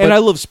different. And but I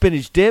love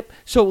spinach dip.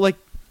 So like,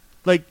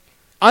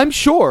 I'm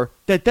sure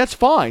that's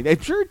fine. I'm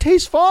sure it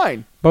tastes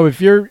fine. But if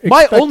you're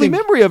My only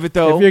memory of it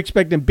though, if you're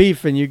expecting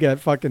beef and you get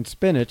fucking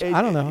spinach,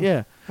 I don't know.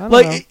 Yeah, I don't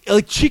know.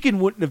 like chicken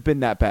wouldn't have been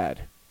that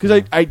bad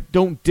because I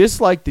don't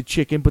dislike the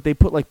chicken, but they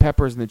put like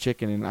peppers in the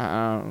chicken, and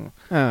I don't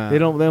know. They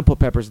don't put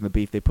peppers in the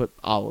beef. They put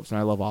olives, and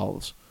I love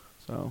olives,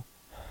 so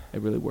it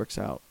really works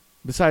out.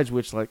 Besides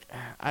which, like,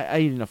 I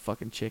eat enough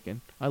fucking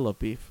chicken. I love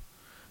beef.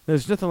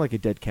 There's nothing like a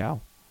dead cow.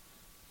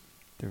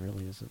 There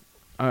really isn't.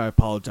 I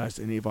apologize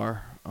to any of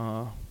our.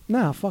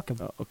 Nah, fuck him.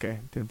 Okay,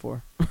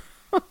 10-4.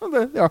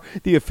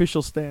 the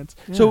official stance.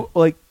 Yeah. So,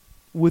 like,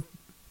 with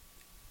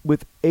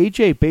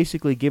AJ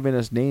basically giving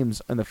us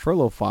names on the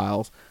furlough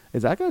files,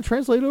 is that going to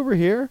translate over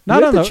here?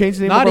 Not on change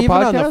the name not of even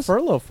our on the podcast?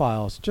 furlough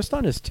files, just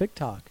on his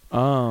TikTok.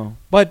 Oh,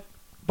 But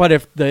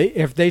if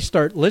they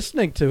start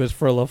listening to his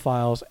furlough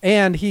files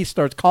and he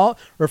starts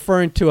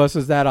referring to us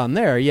as that on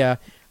there, yeah.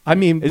 I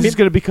mean, is this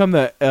going to become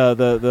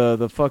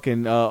the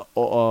fucking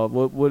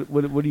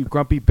what do you,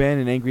 Grumpy Ben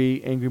and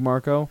Angry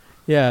Marco?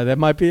 yeah, that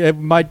might be. It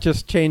might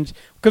just change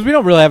because we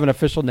don't really have an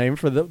official name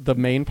for the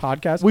main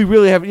podcast. We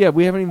really haven't. Yeah,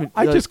 we haven't even.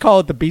 I just call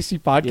it the BC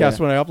podcast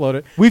Yeah. when I upload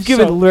it. We've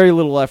given So- very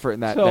little effort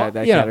in that so,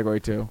 that you know, category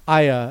too.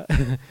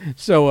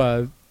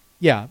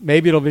 Yeah,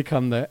 maybe it'll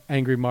become the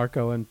Angry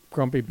Marco and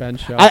Grumpy Ben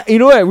show. You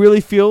know what I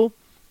really feel?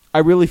 I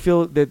really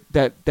feel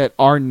that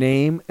our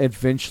name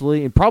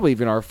eventually, and probably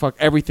even our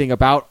everything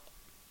about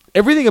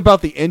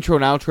the intro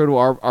and outro to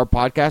our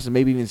podcast, and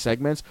maybe even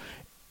segments,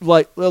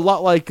 like a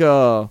lot like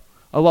the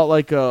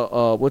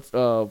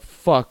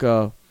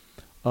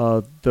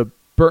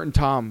Bert and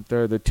Tom,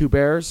 they're the two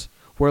bears,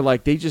 where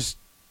like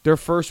their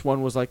first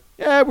one was like,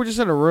 yeah, we're just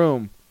in a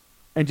room,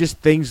 and just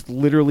things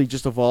literally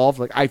just evolved.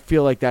 Like, I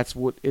feel like that's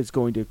what is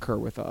going to occur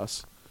with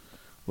us.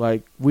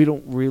 Like, we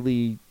don't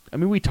really, I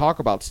mean, we talk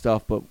about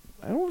stuff, but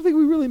I don't think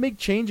we really make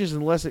changes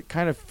unless it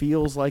kind of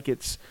feels like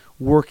it's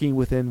working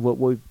within what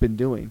we've been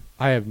doing.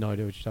 I have no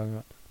idea what you're talking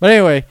about. But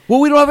anyway,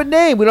 Well, we don't have a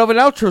name. We don't have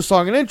an outro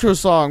song, an intro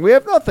song. We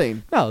have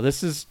nothing. no,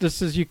 this is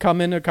you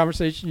come into a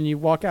conversation and you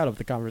walk out of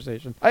the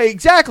conversation.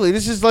 Exactly.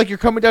 This is like you're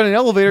coming down an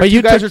elevator. But You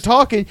you guys took- are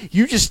talking.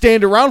 You just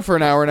stand around for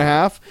an hour and a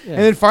half, Yeah.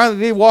 and then finally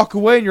they walk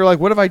away, and you're like,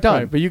 "What have I done?"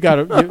 Right, but you got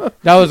to.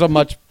 That was a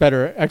much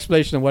better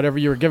explanation than whatever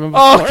you were giving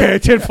before. Oh, okay,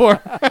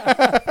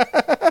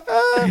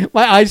 10-4.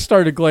 My eyes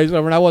started glazing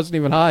over, and I wasn't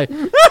even high.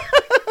 I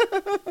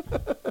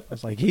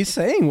was like, he's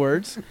saying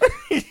words.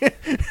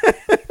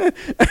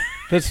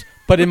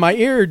 But in my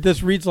ear,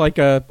 this reads like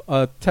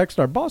a text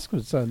our boss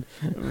would send.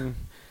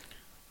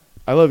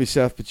 I love you,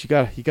 Seth, but you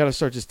gotta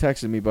start just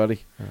texting me,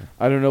 buddy.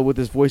 I don't know what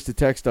this voice to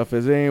text stuff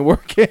is. It ain't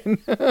working.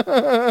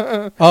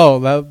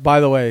 Oh, by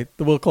the way,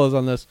 we'll close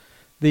on this.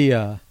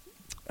 The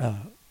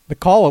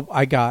call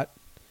I got.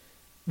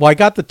 Well, I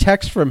got the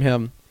text from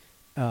him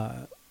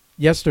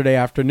yesterday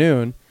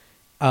afternoon,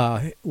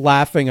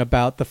 laughing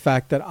about the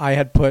fact that I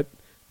had put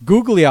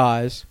googly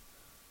eyes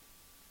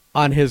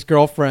on his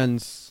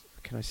girlfriend's.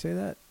 Can I say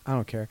that? I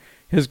don't care.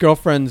 His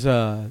girlfriend's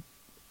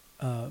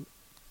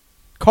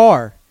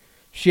car.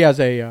 She has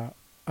a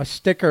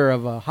sticker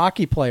of a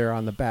hockey player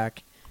on the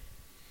back,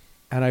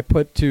 and I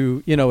put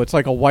it's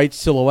like a white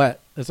silhouette.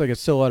 It's like a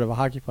silhouette of a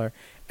hockey player.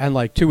 And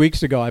like 2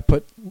 weeks ago, I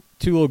put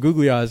 2 little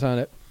googly eyes on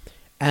it,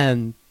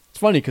 and it's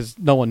funny because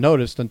no one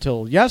noticed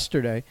until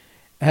yesterday.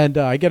 And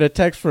I get a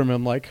text from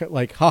him like,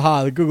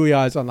 haha, the googly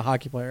eyes on the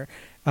hockey player.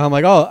 And I'm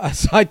like, oh,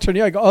 so I turn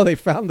I go, oh, they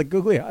found the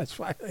googly eyes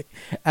finally.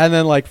 And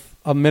then like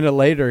a minute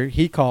later,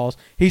 he calls.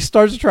 He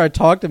starts to try to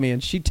talk to me,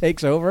 and she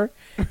takes over,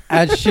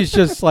 and she's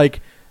just like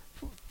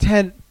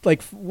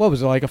what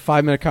was it, like a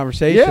 5-minute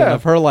conversation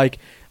of her like,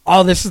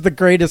 oh, this is the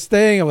greatest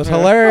thing. It was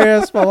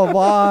hilarious, blah blah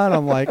blah. And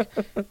I'm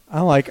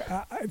like,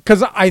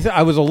 because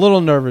I was a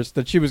little nervous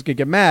that she was gonna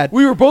get mad.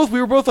 We were both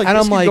like, And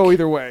this I'm could like, go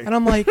either way. And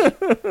I'm like,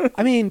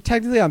 I mean,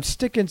 technically, I'm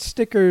sticking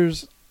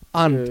stickers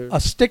on a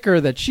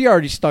sticker that she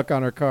already stuck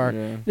on her car.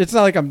 Yeah. It's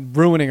not like I'm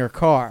ruining her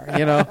car,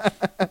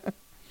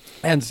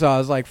 And so I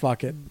was like,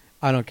 fuck it,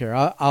 I don't care.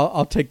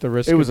 I'll take the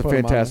risk. It was a of putting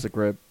 'em on fantastic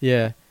rib.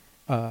 there.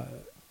 Yeah,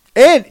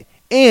 And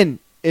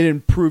it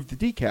improved the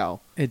decal.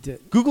 it did.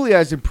 Googly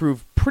eyes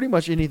improved pretty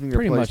much anything they're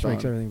Pretty much placed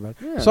makes on. everything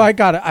better. Yeah. So I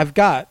don't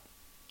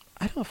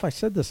know if I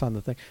said this on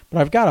the thing,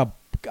 but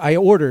I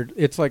ordered,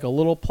 it's like a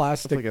little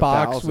plastic like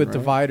box 1,000, with right?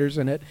 dividers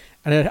in it.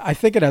 And I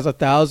think it has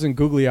 1,000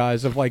 googly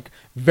eyes of like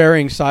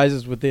varying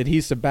sizes with the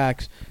adhesive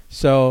backs.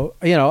 So,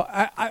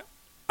 I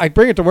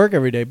bring it to work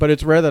every day, but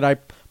it's rare that I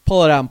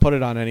pull it out and put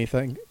it on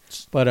anything.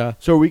 But,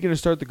 So are we going to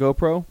start the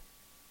GoPro?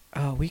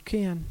 we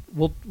can.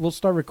 We'll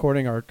start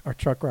recording our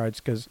truck rides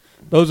because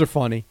those are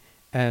funny.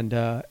 And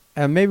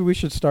maybe we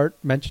should start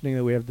mentioning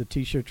that we have the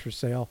T-shirts for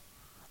sale.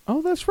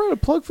 Oh, that's right. A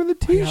plug for the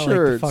We got,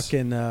 T-shirts. like,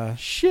 the fucking...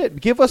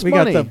 Shit, give us we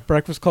money. got the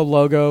Breakfast Club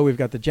logo. We've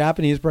got the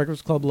Japanese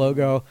Breakfast Club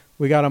logo.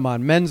 We got them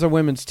on men's and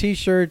women's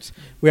T-shirts.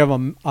 We have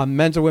them on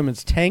men's and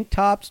women's tank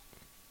tops.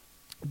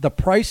 The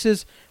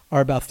prices are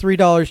about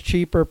 $3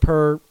 cheaper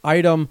per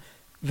item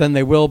than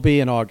they will be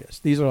in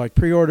August. These are like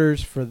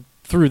pre-orders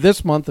through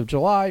this month of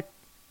July.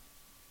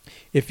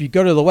 If you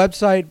go to the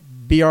website,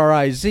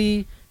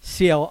 BRIZCLIZ.com,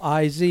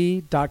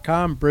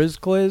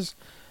 BrizCliz,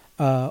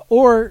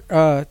 or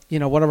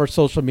one of our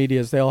social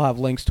medias, they'll have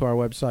links to our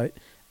website,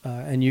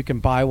 and you can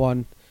buy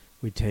one.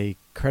 We take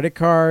credit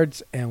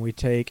cards and we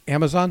take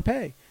Amazon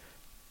Pay,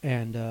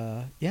 and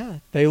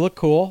they look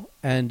cool.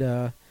 And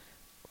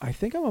I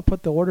think I'm gonna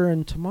put the order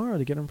in tomorrow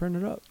to get them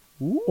printed up,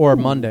 or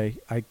Monday.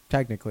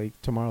 Technically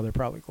tomorrow they're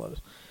probably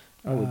closed.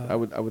 I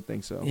would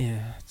think so.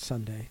 Yeah, it's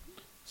Sunday.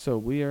 So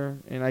we are,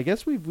 and I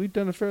guess we've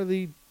done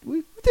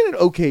we did an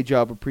okay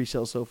job of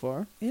pre-sale so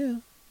far. Yeah,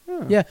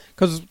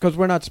 because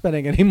we're not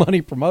spending any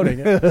money promoting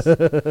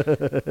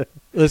it.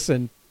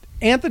 Listen,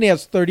 Anthony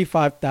has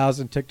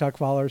 35,000 TikTok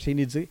followers. He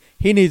needs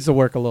to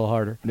work a little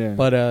harder. Yeah.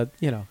 But Get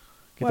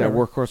whatever. that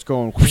workhorse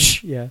going.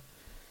 Whoosh. Yeah.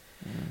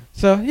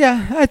 So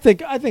yeah, I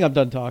think I'm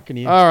done talking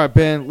to you. All right,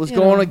 Ben. Let's You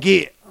go know. on and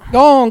get. Go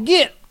on,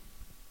 get.